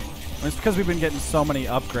 it's because we've been getting so many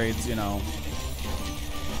upgrades, you know.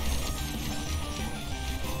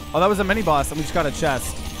 Oh, that was a mini boss, and we just got a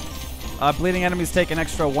chest. Bleeding enemies take an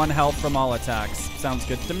extra 1 health from all attacks. Sounds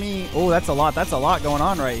good to me. Oh, that's a lot. That's a lot going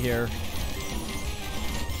on right here.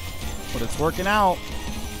 But it's working out.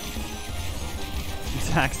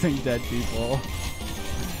 Taxing dead people.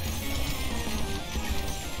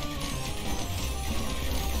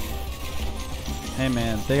 Hey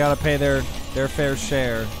man, they gotta pay their fair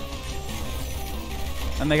share.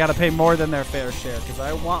 And they gotta pay more than their fair share, because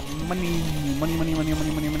I want money. Money, money, money,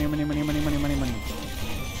 money, money, money, money, money, money, money, money, money.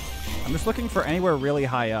 I'm just looking for anywhere really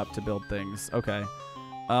high up to build things. Okay.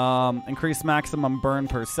 Increase maximum burn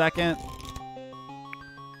per second.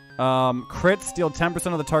 Crit, steal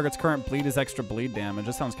 10% of the target's current bleed is extra bleed damage.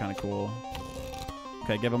 This sounds kind of cool.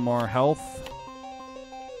 Okay, give him more health.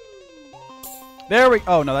 There we...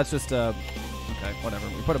 Oh, no, that's just... Okay, whatever.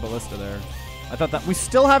 We put a ballista there. I thought that... We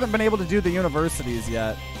still haven't been able to do the universities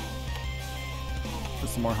yet.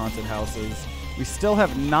 Just some more haunted houses. We still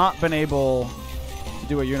have not been able to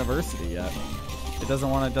do a university yet. It doesn't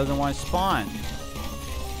want to spawn.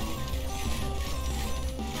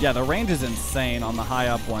 Yeah, the range is insane on the high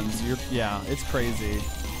up ones. Yeah, it's crazy.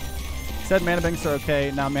 Said mana banks are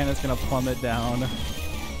okay. Now mana's gonna plummet down.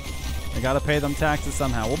 I gotta pay them taxes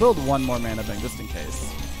somehow. We'll build one more mana bank just in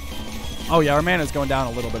case. Oh yeah, our mana's going down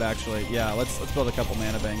a little bit actually. Yeah, let's build a couple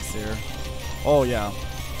mana banks here. Oh yeah.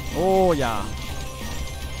 Oh yeah.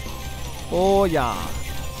 Oh yeah.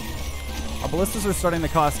 Our ballistas are starting to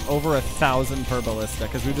cost over 1,000 per ballista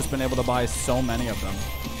because we've just been able to buy so many of them.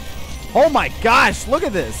 Oh my gosh, look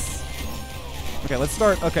at this. Okay, let's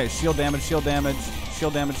start. Okay, shield damage, shield damage,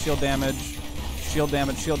 shield damage, shield damage, shield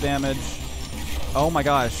damage, shield damage. Oh my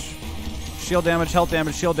gosh. Shield damage, health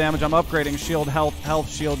damage, shield damage. I'm upgrading shield, health,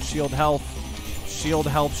 health, shield, shield, health. Shield,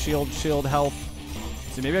 health, shield, shield, health.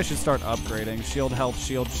 So maybe I should start upgrading. Shield, health,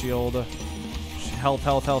 shield, shield. Health,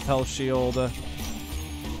 health, health, health, shield.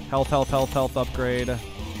 Health, health, health, health, upgrade.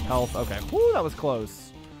 Health, okay. Woo, that was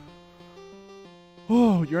close.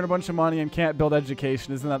 Oh, you earn a bunch of money and can't build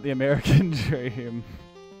education. Isn't that the American dream?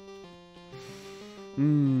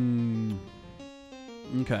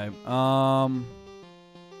 Okay.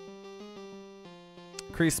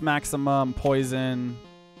 Increase maximum poison.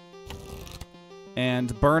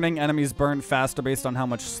 And burning enemies burn faster based on how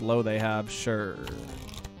much slow they have. Sure.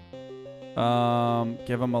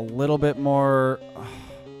 Give them a little bit more.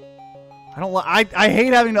 I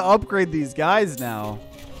hate having to upgrade these guys now.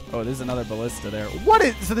 Oh, there's another ballista there. What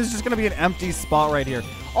is? So there's just gonna be an empty spot right here.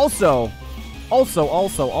 Also,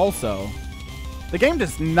 the game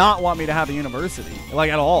does not want me to have a university,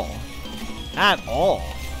 like at all. At all.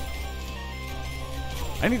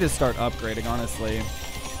 I need to start upgrading, honestly.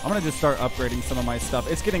 I'm gonna just start upgrading some of my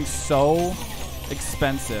stuff. It's getting so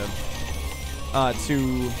expensive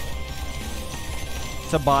to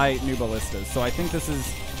buy new ballistas. So I think this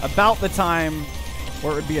is about the time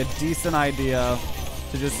where it would be a decent idea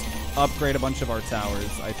to just upgrade a bunch of our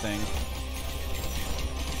towers, I think.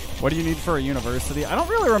 What do you need for a university? I don't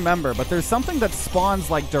really remember, but there's something that spawns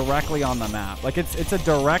like directly on the map. Like it's a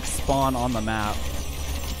direct spawn on the map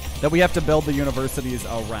that we have to build the universities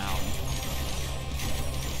around.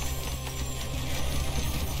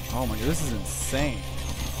 Oh my god, this is insane.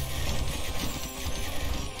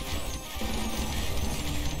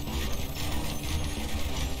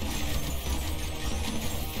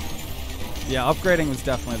 Yeah, upgrading was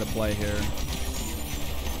definitely the play here.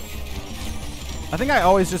 I think I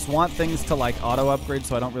always just want things to like auto upgrade,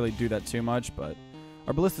 so I don't really do that too much, but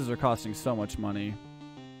our ballistas are costing so much money.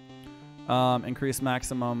 Increase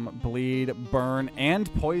maximum bleed, burn,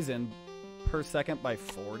 and poison per second by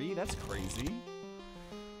 40. That's crazy.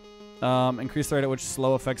 Increase the rate at which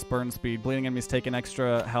slow affects burn speed. Bleeding enemies take an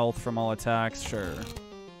extra health from all attacks. Sure.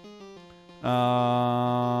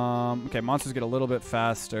 Okay, monsters get a little bit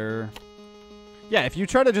faster. Yeah, if you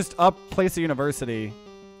try to just place a university,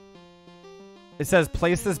 it says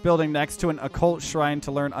place this building next to an occult shrine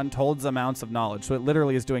to learn untold amounts of knowledge. So it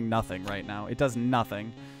literally is doing nothing right now. It does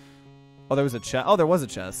nothing. Oh, there was a chest. Oh, there was a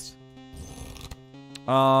chest.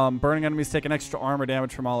 Burning enemies take an extra armor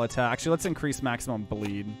damage from all attacks. Actually, let's increase maximum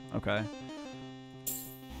bleed. Okay.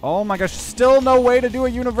 Oh my gosh, still no way to do a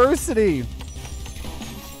university.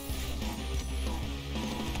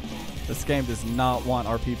 This game does not want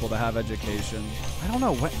our people to have education. I don't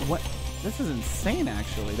know what this is insane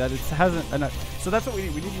actually that it hasn't so that's what we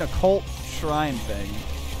need. We need an occult shrine thing.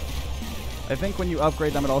 I think when you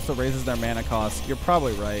upgrade them it also raises their mana cost. You're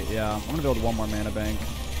probably right. Yeah. I'm going to build one more mana bank.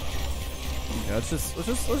 Okay, let's just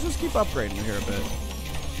keep upgrading here a bit.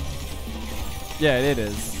 Yeah, it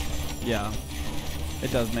is. Yeah.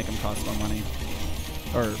 It does make them cost more money.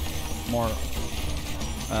 Or more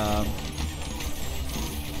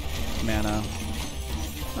mana.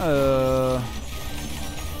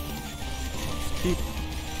 Keep.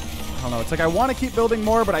 I don't know. It's like I want to keep building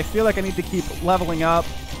more, but I feel like I need to keep leveling up.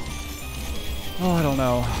 Oh, I don't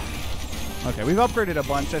know. Okay, we've upgraded a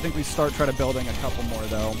bunch. I think we start trying to building a couple more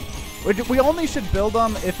though. We only should build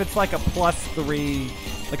them if it's like a +3,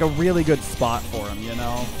 like a really good spot for them, you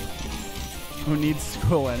know? Who needs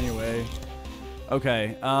school anyway?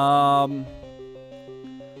 Okay.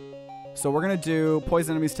 So we're gonna do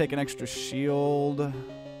poison enemies take an extra shield.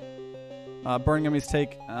 Burning enemies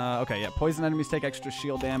take. Okay, yeah. Poison enemies take extra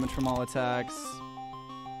shield damage from all attacks.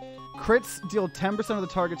 Crits deal 10% of the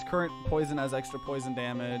target's current poison as extra poison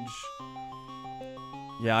damage.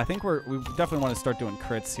 Yeah, I think we definitely want to start doing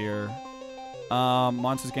crits here.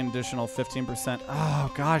 Monsters gain additional 15%.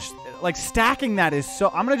 Oh gosh, like stacking that is so.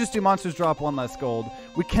 I'm gonna just do monsters drop 1 less gold.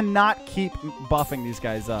 We cannot keep buffing these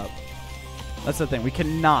guys up. That's the thing. We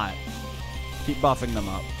cannot keep buffing them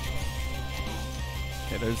up.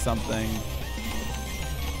 Okay, there's something.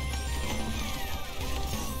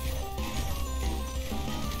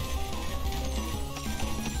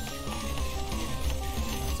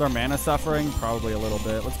 Is our mana suffering? Probably a little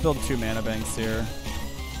bit. Let's build 2 mana banks here.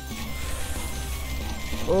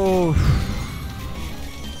 Oh.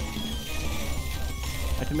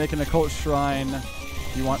 I can make an occult shrine.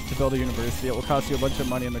 You want to build a university. It will cost you a bunch of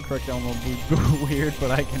money and the curriculum will be weird, but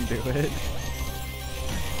I can do it.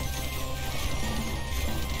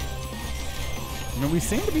 I mean, we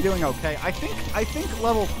seem to be doing okay. I think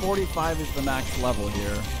level 45 is the max level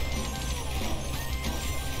here.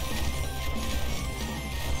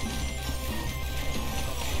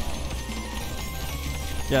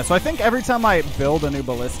 Yeah, so I think every time I build a new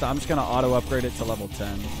ballista, I'm just going to auto-upgrade it to level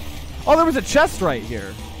 10. Oh, there was a chest right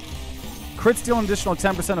here. Crit steal an additional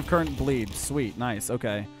 10% of current bleed. Sweet. Nice.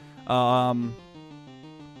 Okay. Yeah,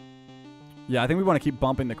 I think we want to keep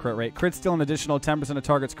bumping the crit rate. Crit steal an additional 10% of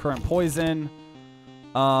target's current poison.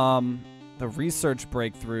 The research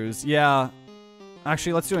breakthroughs. Yeah.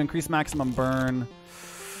 Actually, let's do increased maximum burn.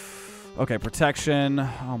 Okay, protection.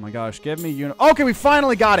 Oh my gosh. Give me okay, we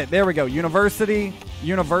finally got it. There we go. University,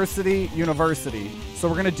 university, university. So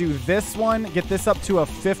we're going to do this one. Get this up to a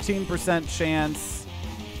 15% chance.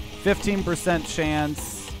 15%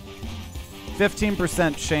 chance.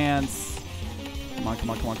 15% chance. Come on,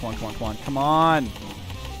 come on, come on, come on, come on, come on. Come on.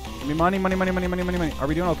 Give me money, money, money, money, money, money, money. Are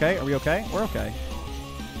we doing okay? Are we okay? We're okay.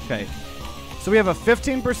 Okay. So we have a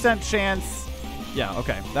 15% chance. Yeah,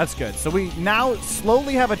 okay. That's good. So we now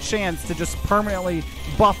slowly have a chance to just permanently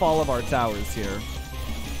buff all of our towers here.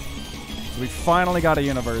 So we finally got a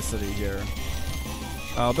university here.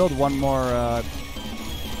 I'll build one more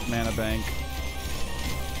mana bank.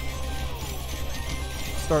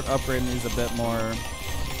 Start upgrading these a bit more.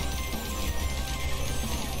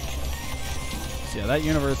 So yeah, that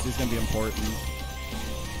university is going to be important.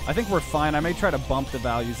 I think we're fine. I may try to bump the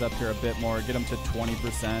values up here a bit more, get them to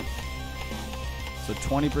 20%. So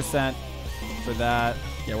 20% for that.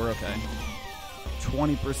 Yeah, we're okay.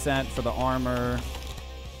 20% for the armor.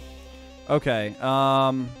 Okay.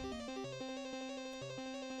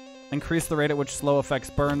 Increase the rate at which slow affects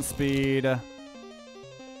burn speed.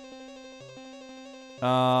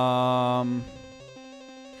 So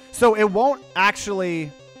it won't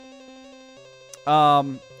actually...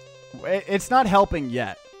 it's not helping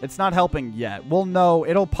yet. It's not helping yet. We'll know.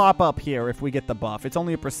 It'll pop up here if we get the buff. It's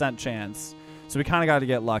only a % chance. So we kind of got to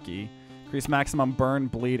get lucky. Increase maximum burn,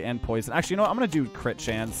 bleed, and poison. Actually, you know what? I'm going to do crit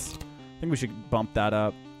chance. I think we should bump that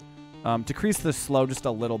up. Decrease the slow just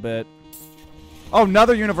a little bit. Oh,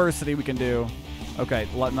 another university we can do. Okay,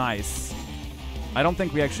 nice. I don't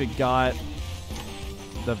think we actually got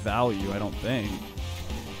the value, I don't think.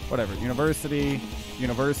 Whatever. University,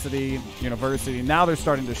 university, university. Now they're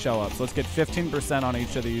starting to show up. So let's get 15% on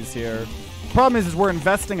each of these here. Problem is we're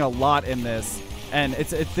investing a lot in this. And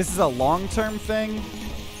this is a long-term thing.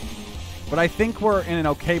 But I think we're in an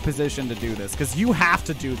okay position to do this. Because you have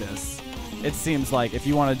to do this, it seems like, if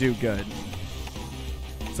you want to do good.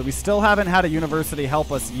 So we still haven't had a university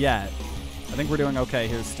help us yet. I think we're doing okay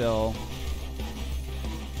here still.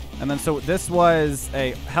 And then so this was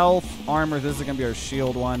a health, armor. This is going to be our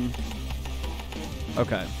shield one.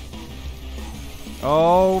 Okay.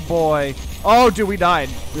 Oh, boy. Oh, dude, we died.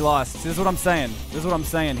 We lost. This is what I'm saying. This is what I'm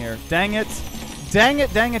saying here. Dang it. Dang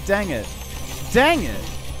it, dang it, dang it. Dang it.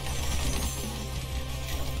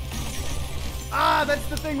 Ah, that's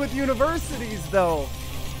the thing with universities, though.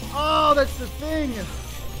 Oh, that's the thing.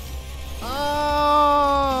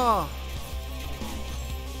 Oh.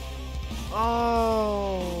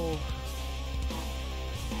 Oh.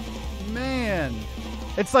 Man.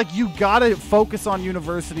 It's like you gotta focus on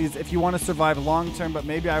universities if you want to survive long term, but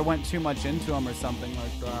maybe I went too much into them or something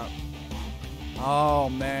like that. Oh,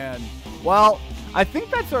 man. Well, I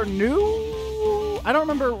think that's our new... I don't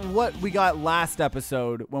remember what we got last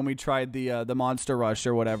episode when we tried the Monster Rush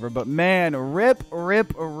or whatever, but man, rip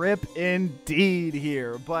indeed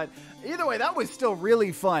here. But either way, that was still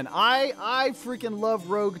really fun. I freaking love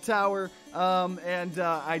Rogue Tower, and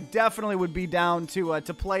I definitely would be down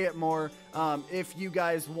to play it more if you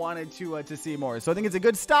guys wanted to see more. So I think it's a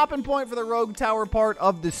good stopping point for the Rogue Tower part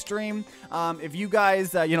of the stream. If you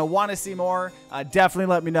guys want to see more, definitely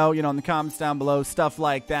let me know in the comments down below, stuff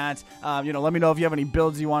like that. Let me know if you have any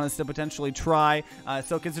builds you want us to potentially try.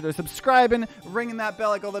 So consider subscribing, ringing that bell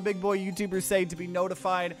like all the big boy YouTubers say to be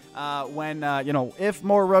notified when if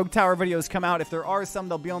more Rogue Tower videos come out. If there are some,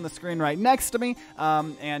 they'll be on the screen right next to me.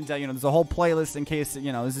 There's a whole playlist in case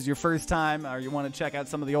this is your first time or you want to check out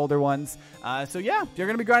some of the older ones. So yeah, if you're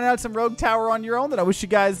gonna be grinding out some Rogue Tower on your own, then I wish you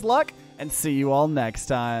guys luck and see you all next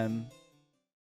time.